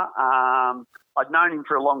Sapper. I'd known him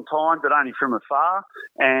for a long time, but only from afar,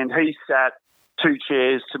 and he sat 2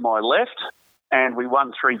 chairs to my left, and we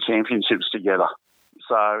won 3 championships together.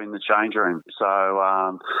 So in the change room.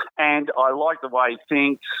 So and I like the way he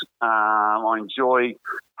thinks. I enjoy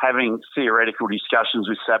having theoretical discussions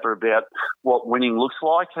with Sapper about what winning looks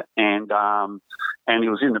like, and he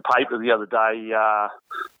was in the paper the other day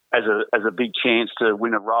as a big chance to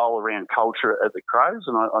win a role around culture at the Crows,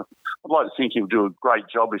 and I'd like to think he'll do a great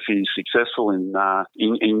job if he's successful in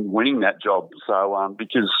winning that job. So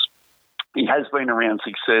because he has been around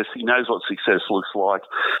success, he knows what success looks like,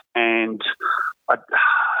 and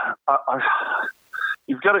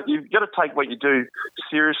you've got to take what you do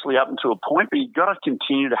seriously up until a point, but you've got to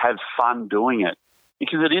continue to have fun doing it,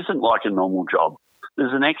 because it isn't like a normal job.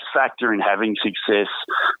 there's an X factor in having success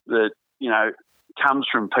that, comes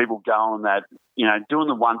from people going that, doing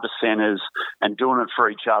the 1%ers and doing it for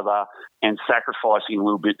each other and sacrificing a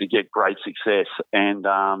little bit to get great success. And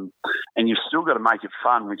you've still got to make it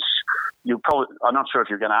fun, which I'm not sure if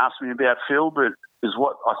you're going to ask me about Phil, but is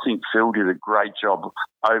what I think Phil did a great job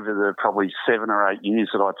over the probably 7 or 8 years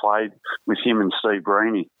that I played with him and Steve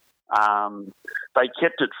Breeny. They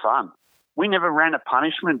kept it fun. We never ran a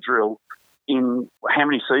punishment drill in how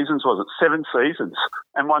many seasons was it? 7 seasons,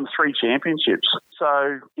 and won 3 championships. So,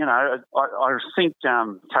 I think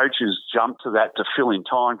coaches jump to that to fill in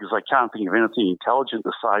time because they can't think of anything intelligent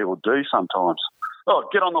to say or do sometimes. Oh,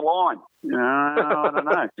 get on the line. I don't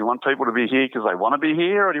know. Do you want people to be here because they want to be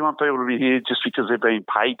here, or do you want people to be here just because they're being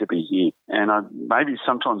paid to be here? And maybe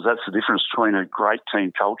sometimes that's the difference between a great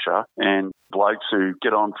team culture and blokes who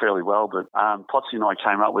get on fairly well. But Potsy and I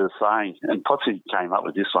came up with a saying, and Potsy came up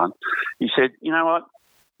with this one. He said, you know what?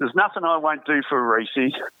 There's nothing I won't do for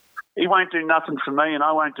Reece. He won't do nothing for me, and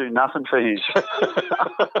I won't do nothing for him.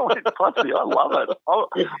 I went, Potsy, I love it.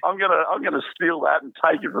 I'm gonna steal that and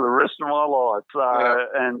take it for the rest of my life.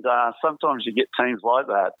 And sometimes you get teams like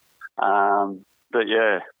that. But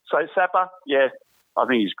yeah, so Sapper, I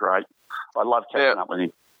think he's great. I love catching up with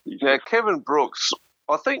him. Now Kevin Brooks,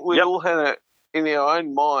 I think we all had it in our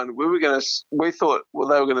own mind. We thought they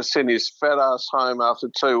were going to send his fat ass home after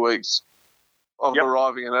 2 weeks of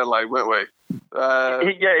arriving in Adelaide, weren't we?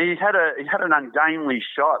 He had an ungainly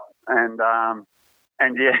shot,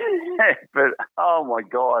 but oh my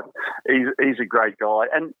God, he's a great guy,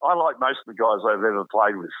 and I like most of the guys I've ever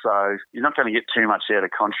played with. So you're not going to get too much out of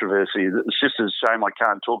controversy. It's just a shame I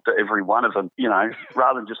can't talk to every one of them,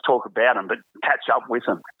 rather than just talk about them, but catch up with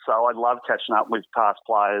them. So I love catching up with past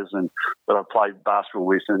players and that I've played basketball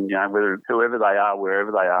with, and whoever they are,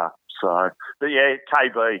 wherever they are. So, but yeah,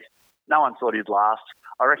 KB. No one thought he'd last.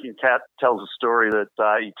 I reckon Kat tells a story that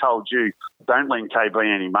he told you, don't lend KB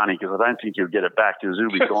any money because I don't think he'll get it back because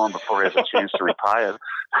he'll be gone before he has a chance to repay it.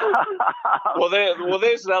 Well,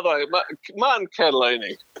 there's another one. Martin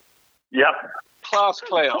Catalini. Yep. Class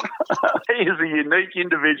clown. He is a unique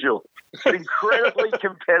individual. Incredibly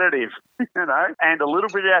competitive, and a little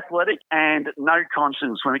bit athletic and no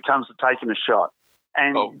conscience when it comes to taking a shot.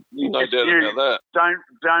 And no doubt about that.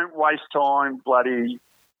 Don't waste time, bloody...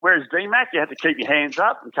 Whereas DMAC, you had to keep your hands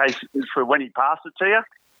up in case for when he passed it to you.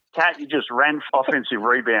 Cat, you just ran offensive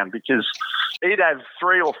rebound because he'd have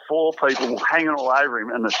 3 or 4 people hanging all over him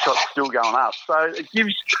and the shot's still going up. So it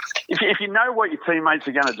gives, if you know what your teammates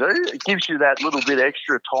are going to do, it gives you that little bit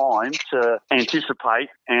extra time to anticipate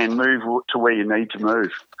and move to where you need to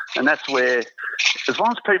move. And that's where, as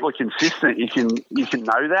long as people are consistent, you can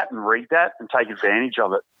know that and read that and take advantage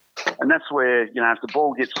of it. And that's where, if the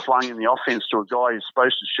ball gets flung in the offense to a guy who's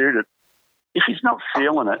supposed to shoot it, if he's not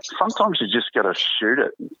feeling it, sometimes you just got to shoot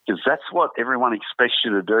it because that's what everyone expects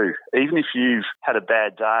you to do. Even if you've had a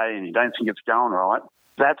bad day and you don't think it's going right,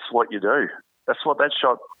 that's what you do. That's what that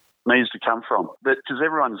shot needs to come from. But because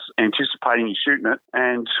everyone's anticipating you shooting it,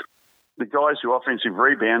 and the guys who offensive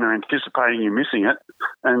rebound are anticipating you missing it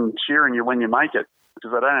and cheering you when you make it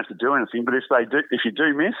because they don't have to do anything. But if you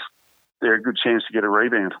do miss, they're a good chance to get a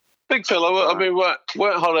rebound. Big fella, I mean, won't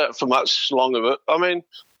hold out for much longer, but I mean,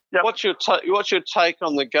 what's your take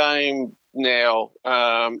on the game now?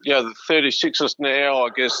 The 36ers now, I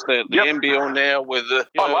guess the NBL now with the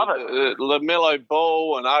LaMelo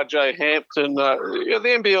Ball and RJ Hampton. The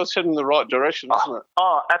NBL's heading in the right direction, isn't it?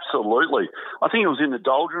 Oh, absolutely. I think it was in the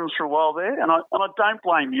doldrums for a while there, and I don't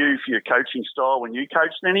blame you for your coaching style when you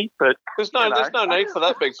coached any, but there's no need for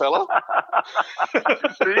that, big fella.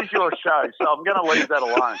 It is your show, so I'm going to leave that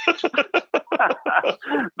alone.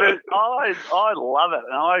 But I love it,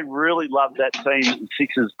 and I really love that team that the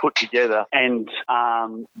Sixers put together and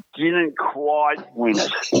didn't quite win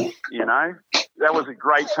it, That was a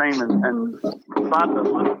great team, and but a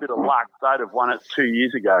little bit of luck, they'd have won it 2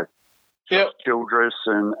 years ago. Childress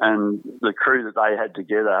and the crew that they had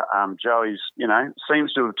together. Joey's,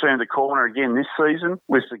 seems to have turned the corner again this season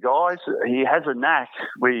with the guys. He has a knack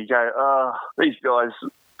where you go, these guys,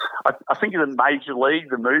 I think of the Major League,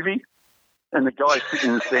 the movie, and the guys sitting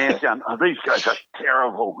in the stands going, these guys are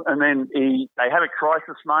terrible. And then they have a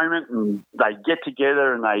crisis moment and they get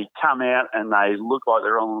together and they come out and they look like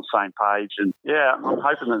they're all on the same page. And, I'm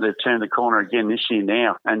hoping that they've turned the corner again this year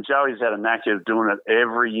now. And Joey's had a knack of doing it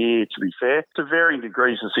every year, to be fair, to varying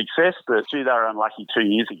degrees of success. But, they were unlucky 2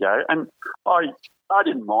 years ago. And I I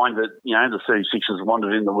didn't mind that, the 36ers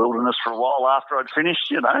wandered in the wilderness for a while after I'd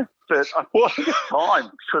finished, But I think it's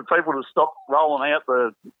time for people to stop rolling out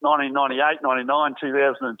the 1998, 99,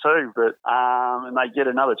 2002, and they get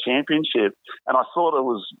another championship. And I thought it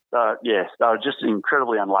was, they were just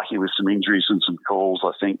incredibly unlucky with some injuries and some calls,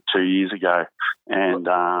 I think, 2 years ago. And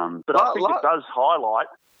but I think it does highlight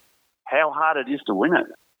how hard it is to win it.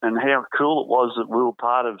 And how cool it was that we were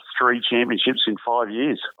part of 3 championships in 5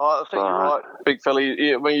 years. I think you're right, big fella.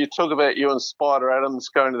 When you talk about you and Spider Adams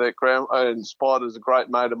going to that ground, and Spider's a great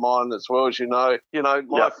mate of mine as well, as you know.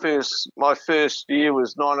 My first year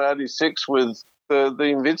was 1986 with the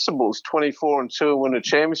Invincibles, 24-2, win a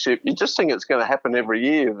championship. You just think it's going to happen every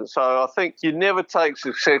year. So I think you never take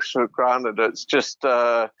success for granted. It's just,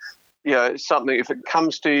 it's something. If it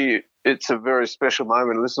comes to you, it's a very special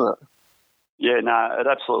moment, isn't it? Yeah, no, it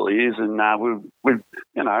absolutely is, and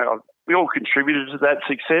we all contributed to that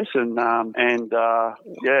success, and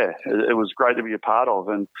it was great to be a part of.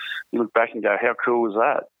 And you look back and go, how cool was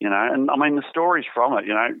that? And I mean the stories from it.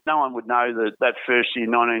 No one would know that first year,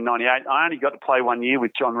 1998. I only got to play 1 year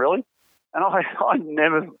with John Rillie, and I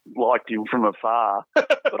never liked him from afar,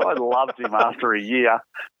 but I loved him after a year.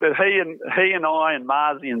 But he and I and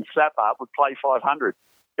Marzi and Sapper would play 500.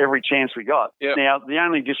 Every chance we got. Yep. Now, the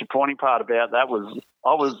only disappointing part about that was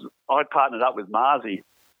I partnered up with Marzi,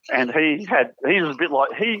 and he was a bit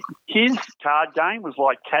like his card game was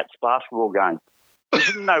like Cat's basketball game. He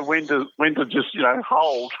didn't know when to just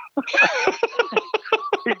hold.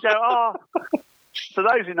 He'd go, for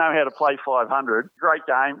those who know how to play 500, great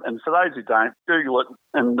game, and for those who don't, Google it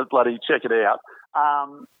and bloody check it out.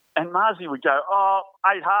 And Marzi would go,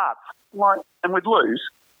 8 hearts, and we'd lose.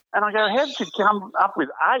 And I go, how did you come up with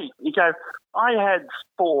 8? You go, I had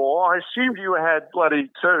 4. I assumed you had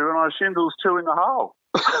bloody 2, and I assumed there was 2 in the hole.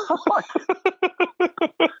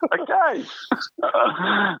 Okay.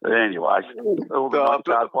 Anyway, all the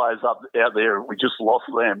card players out there, we just lost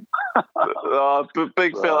them.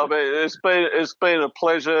 Big fella, it's been a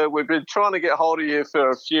pleasure. We've been trying to get hold of you for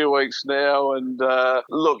a few weeks now, and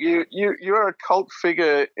look, you're a cult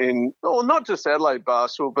figure in, not just Adelaide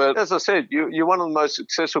basketball, but as I said, you're one of the most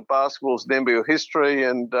successful basketballs in NBL history,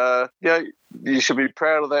 and you should be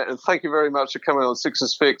proud of that. And thank you very much for coming on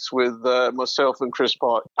Sixers Fix with myself and Chris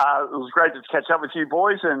Pike. It was great to catch up with you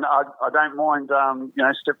boys, and I don't mind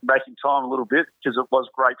stepping back in time a little bit because it was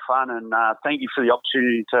great fun, and thank you for the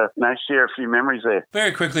opportunity to share a few memories there.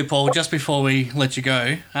 Very quickly, Paul, just before we let you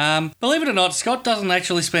go, believe it or not, Scott doesn't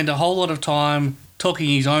actually spend a whole lot of time talking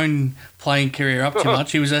his own playing career up too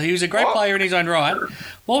much. He was a great player in his own right.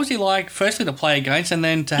 What was he like, firstly, to play against and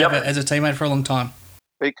then to have it as a teammate for a long time?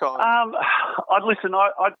 Be kind.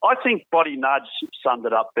 I think Body Nudge summed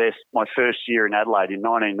it up best my first year in Adelaide in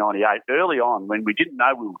 1998, early on when we didn't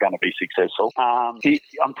know we were going to be successful. I'm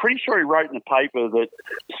pretty sure he wrote in the paper that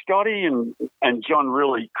Scotty and John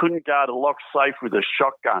Rillie couldn't guard a locked safe with a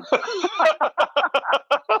shotgun.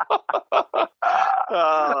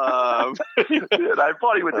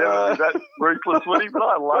 Body would never be that ruthless, would he? But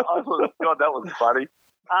I thought, God, that was funny.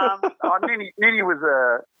 Nini was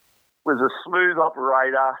a smooth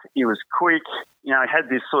operator. He was quick. He had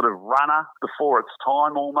this sort of runner before its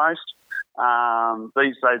time almost.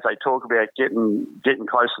 These days they talk about getting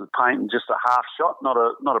close to the paint and just a half shot, not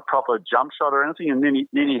a proper jump shot or anything. And then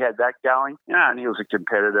he had that going. And he was a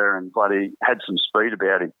competitor and bloody had some speed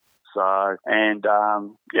about him. So, and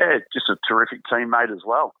just a terrific teammate as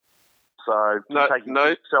well. So taking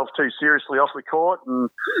yourself too seriously off the court, and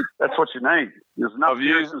that's what you need. There's enough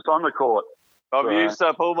seriousness on the court. I've used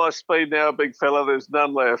up all my speed now, big fella. There's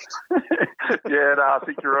none left. I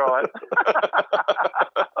think you're right.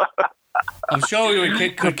 I'm sure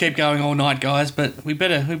we could keep going all night, guys, but we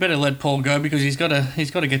better let Paul go because he's got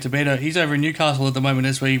to get to bed. He's over in Newcastle at the moment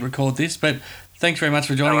as we record this. But thanks very much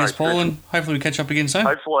for joining us, Paul, and hopefully we catch up again soon.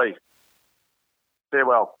 Hopefully.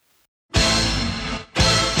 Farewell.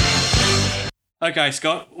 Okay,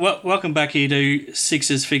 Scott, welcome back here to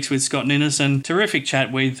Sixers Fix with Scott Ninnis, and terrific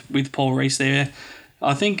chat with Paul Rees there.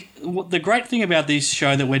 I think the great thing about this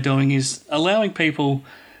show that we're doing is allowing people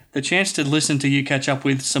the chance to listen to you catch up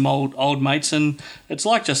with some old mates, and it's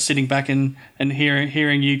like just sitting back and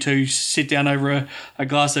hearing you two sit down over a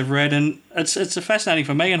glass of red, and it's fascinating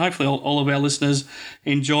for me, and hopefully all of our listeners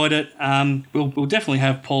enjoyed it. We'll definitely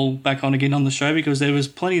have Paul back on again on the show because there was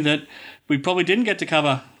plenty that we probably didn't get to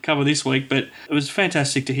cover this week, but it was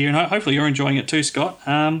fantastic to hear, and hopefully you're enjoying it too, Scott.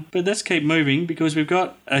 But let's keep moving because we've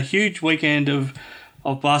got a huge weekend of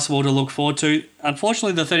basketball to look forward to.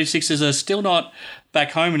 Unfortunately, the 36ers are still not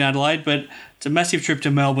back home in Adelaide, but it's a massive trip to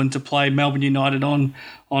Melbourne to play Melbourne United on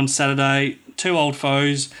Saturday. two old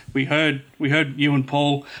foes. We heard you and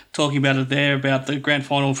Paul talking about it there, about the grand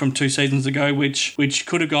final from 2 seasons ago, which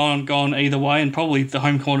could have gone either way, and probably the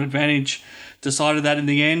home court advantage decided that in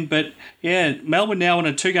the end. But yeah, Melbourne now on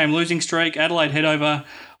a 2-game losing streak. Adelaide head over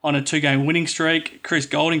on a 2-game winning streak. Chris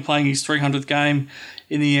Goulding playing his 300th game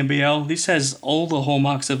in the NBL. This has all the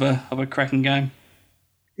hallmarks of a cracking game.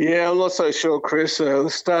 Yeah, I'm not so sure, Chris. The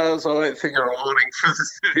Stars, I don't think, are aligning for the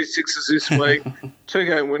 36ers this week.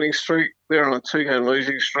 2-game winning streak. They're on a 2-game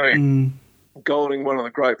losing streak. Goulding, one of the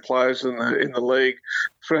great players in the league,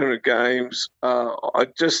 300 games. I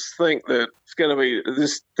just think that it's going to be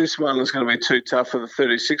this one is going to be too tough for the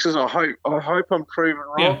 36ers. I hope I'm proven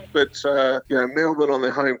wrong, but Melbourne on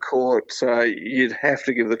their home court, you'd have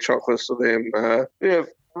to give the chocolates to them.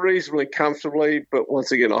 Reasonably comfortably, but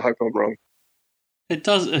once again, I hope I'm wrong. It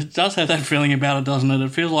does have that feeling about it, doesn't it?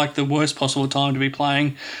 It feels like the worst possible time to be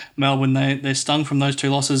playing Melbourne. They're stung from those 2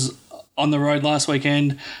 losses on the road last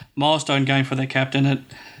weekend. Milestone game for their captain.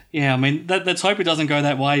 Let's hope it doesn't go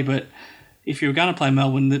that way, but if you're going to play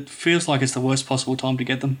Melbourne, it feels like it's the worst possible time to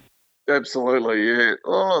get them. Absolutely, yeah.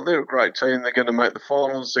 Oh, they're a great team. They're going to make the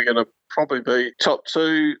finals. They're going to probably be top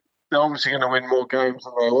 2. They're obviously going to win more games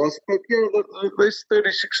than they lost. But, this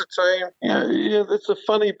 36er team, it's a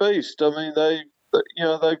funny beast. I mean,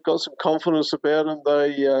 they've got some confidence about them.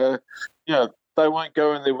 They won't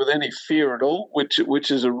go in there with any fear at all, which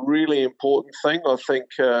is a really important thing. I think,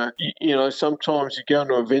 sometimes you go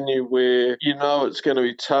into a venue where it's going to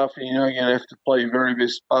be tough and you're going to have to play your very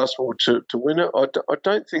best basketball to win it. I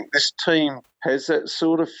don't think this team has that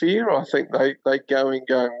sort of fear. I think they go in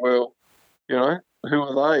going, well, who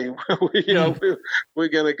are they? We're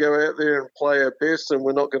going to go out there and play our best, and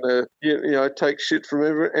we're not going to, take shit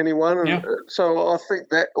from anyone. Yeah. So I think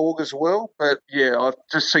that augurs well. But yeah, I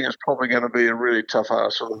just think it's probably going to be a really tough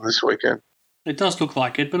ask for them this weekend. It does look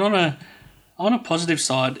like it, but on a positive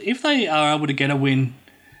side, if they are able to get a win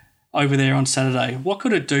over there on Saturday, what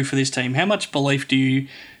could it do for this team? How much belief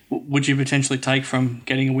would you potentially take from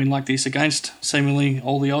getting a win like this against seemingly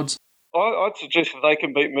all the odds? I'd suggest if they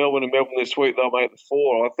can beat Melbourne and Melbourne this week, they'll make the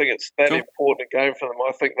 4. I think it's that important a game for them.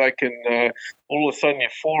 I think they can, all of a sudden you're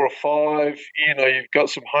 4 or 5, you've got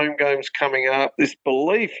some home games coming up. This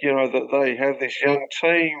belief, that they have this young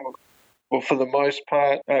team, well, for the most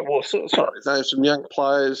part, they have some young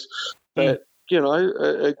players that,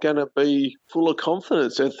 are going to be full of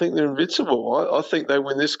confidence and think they're invincible. I think they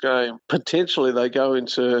win this game. Potentially they go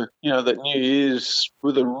into, that New Year's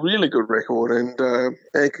with a really good record and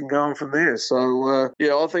can go on from there. So,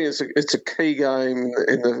 I think it's a key game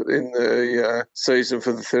in the season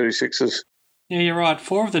for the 36ers. Yeah, you're right.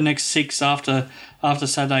 4 of the next 6 after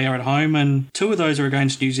Saturday are at home, and 2 of those are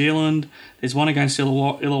against New Zealand. There's 1 against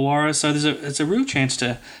Illawarra, so it's a real chance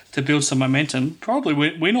to build some momentum. Probably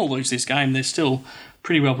win or lose this game, they're still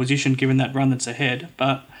pretty well positioned given that run that's ahead.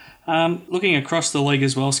 But looking across the league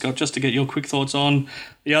as well, Scott, just to get your quick thoughts on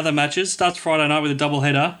the other matches, starts Friday night with a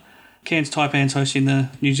doubleheader. Cairns Taipans hosting the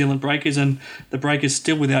New Zealand Breakers, and the Breakers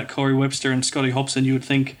still without Corey Webster and Scotty Hobson. You would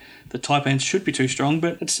think the Taipans should be too strong,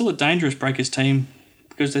 but it's still a dangerous Breakers team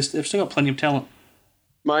because they've still got plenty of talent.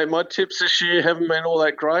 Mate, my tips this year haven't been all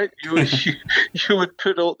that great. You'd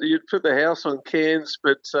put the house on Cairns,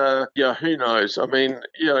 but who knows? I mean,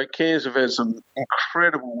 Cairns have had some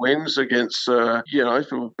incredible wins against,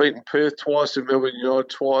 we've beaten Perth twice and Melbourne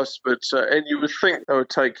United twice, but and you would think they would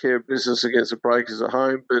take care of business against the Breakers at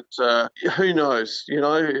home, but who knows?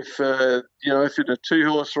 If in a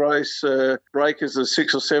 2-horse race, Breakers are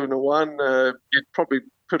 6 or 7 to 1, you'd probably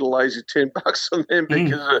put a lazy $10 on them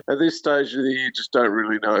because at this stage of the year, you just don't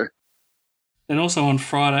really know. And also on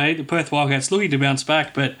Friday, the Perth Wildcats looking to bounce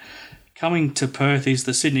back, but coming to Perth is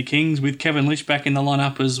the Sydney Kings with Kevin Lish back in the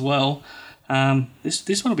lineup as well.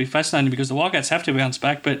 This one will be fascinating because the Wildcats have to bounce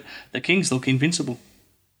back, but the Kings look invincible.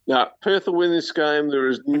 No, Perth will win this game. There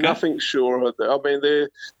is nothing sure of that. I mean,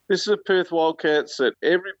 this is a Perth Wildcats that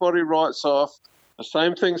everybody writes off. The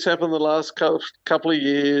same things happened the last couple of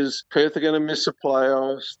years. Perth are going to miss the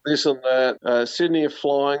playoffs, this and that. Sydney are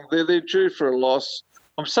flying. They're due for a loss.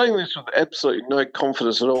 I'm saying this with absolutely no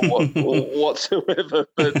confidence at all whatsoever,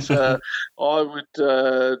 but I would,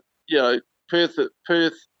 Perth,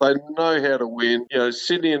 they know how to win.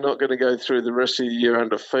 Sydney are not going to go through the rest of the year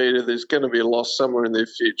undefeated. There's going to be a loss somewhere in their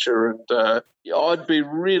future, and I'd be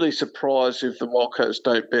really surprised if the Wildcats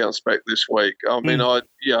don't bounce back this week. I mean,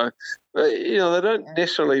 they don't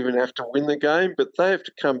necessarily even have to win the game, but they have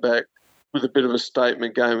to come back with a bit of a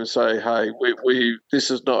statement game and say, hey, we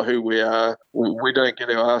this is not who we are. We don't get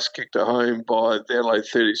our ass kicked at home by the Adelaide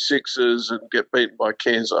 36ers and get beaten by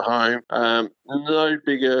Cairns at home. No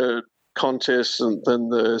bigger contest than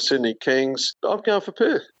the Sydney Kings. I'm going for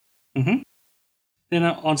Perth. Mm-hmm. Then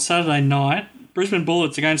on Saturday night, Brisbane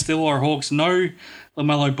Bullets against the Illawarra Hawks. No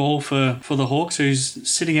LaMelo Ball for the Hawks, who's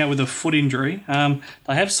sitting out with a foot injury. They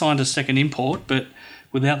have signed a second import, but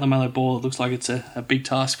without LaMelo Ball, it looks like it's a big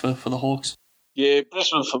task for the Hawks. Yeah,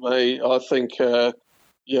 Brisbane for me, I think, Brisbane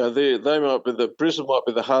might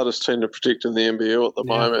be the hardest team to predict in the NBL at the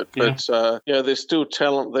moment. But there's still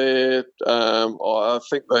talent there. I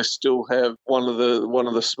think they still have one of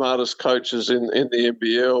the smartest coaches in the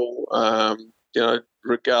NBL.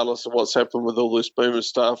 Regardless of what's happened with all this Boomer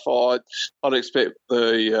stuff, I'd expect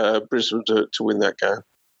the Brisbane to win that game.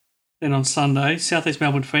 Then on Sunday, Southeast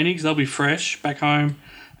Melbourne Phoenix, they'll be fresh back home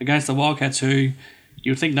against the Wildcats, who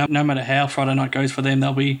you would think no matter how Friday night goes for them,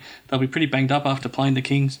 they'll be pretty banged up after playing the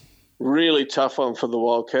Kings. Really tough one for the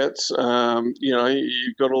Wildcats.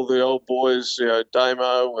 You've got all the old boys,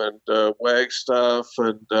 Damo and Wagstaff,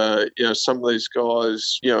 and some of these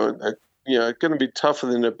guys, going to be tougher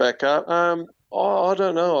than to back up. I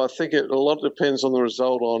don't know. I think a lot depends on the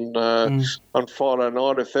result on Friday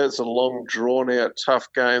night. If that's a long, drawn-out, tough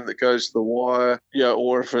game that goes to the wire,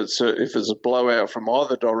 or if it's a blowout from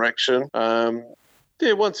either direction.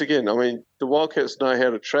 Once again, I mean, the Wildcats know how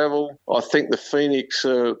to travel. I think the Phoenix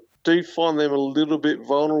do find them a little bit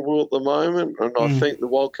vulnerable at the moment, and I think the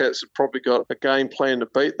Wildcats have probably got a game plan to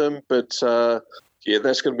beat them. But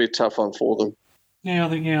that's going to be a tough one for them. I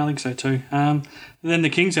think so too. Then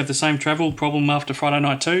the Kings have the same travel problem after Friday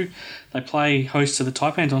night too. They play host to the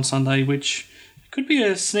Taipans on Sunday, which could be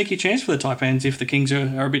a sneaky chance for the Taipans if the Kings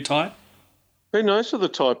are a bit tight. Who knows for the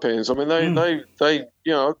Taipans? I mean, they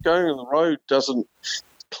going on the road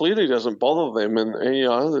clearly doesn't bother them, and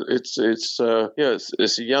it's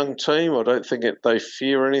a young team. I don't think they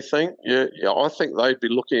fear anything. I think they'd be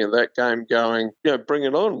looking at that game, going, bring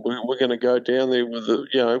it on. We're going to go down there with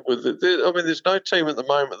there's no team at the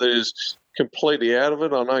moment that is completely out of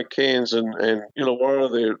it. I know Cairns and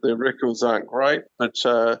Illawarra, their records aren't great, but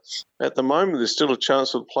at the moment there's still a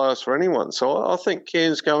chance of playoffs for anyone. So I think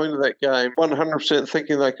Cairns go into that game 100%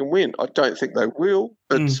 thinking they can win. I don't think they will,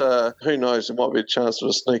 but who knows? There might be a chance of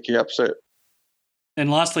a sneaky upset. And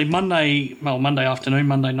lastly, Monday afternoon,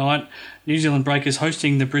 Monday night, New Zealand Breakers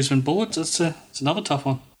hosting the Brisbane Bullets. It's another tough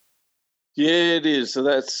one. Yeah, it is. So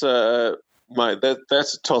that's... mate,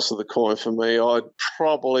 that's a toss of the coin for me. I'd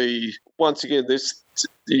probably, once again,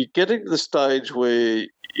 you're getting to the stage where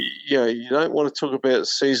you don't want to talk about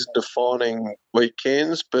season-defining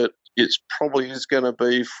weekends, but it's probably is going to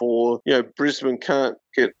be for, Brisbane can't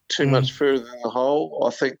get too much further in the hole.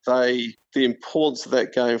 I think the importance of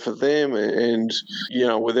that game for them and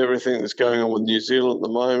with everything that's going on with New Zealand at the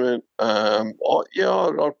moment,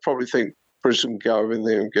 I'd probably think Brisbane go in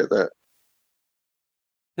there and get that.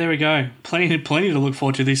 There we go. Plenty to look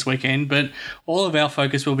forward to this weekend, but all of our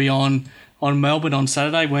focus will be on Melbourne on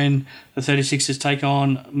Saturday when the 36ers take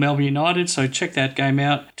on Melbourne United, so check that game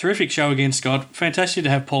out. Terrific show again, Scott. Fantastic to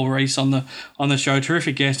have Paul Rees on the show.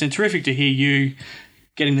 Terrific guest, and terrific to hear you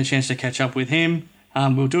getting the chance to catch up with him.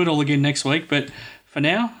 We'll do it all again next week, but for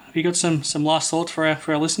now, have you got some last thoughts for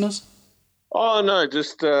our listeners? Oh, no,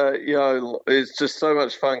 just, it's just so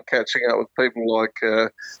much fun catching up with people like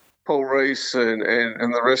Paul Rees and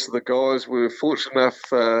the rest of the guys. We were fortunate enough,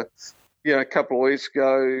 a couple of weeks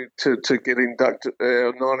ago to get inducted,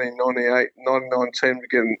 1998, 1910 to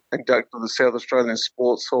get inducted to the South Australian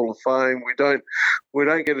Sports Hall of Fame. We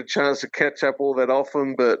don't get a chance to catch up all that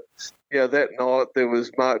often, but that night there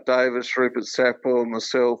was Mark Davis, Rupert Sapper,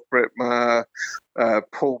 myself, Brett Maher,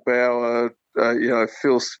 Paul Bauer,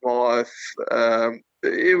 Phil Smythe.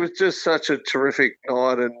 It was just such a terrific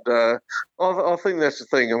night, and I think that's the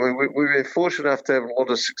thing. I mean, we've been fortunate enough to have a lot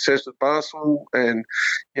of success with basketball, and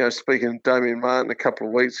speaking of Damien Martin a couple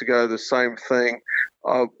of weeks ago, the same thing.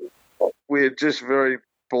 We're just very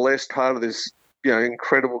blessed part of this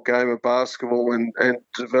incredible game of basketball and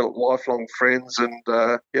develop lifelong friends, and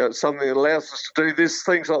it's something that allows us to do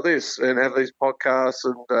things like this and have these podcasts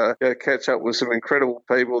and catch up with some incredible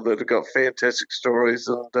people that have got fantastic stories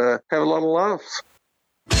and have a lot of laughs.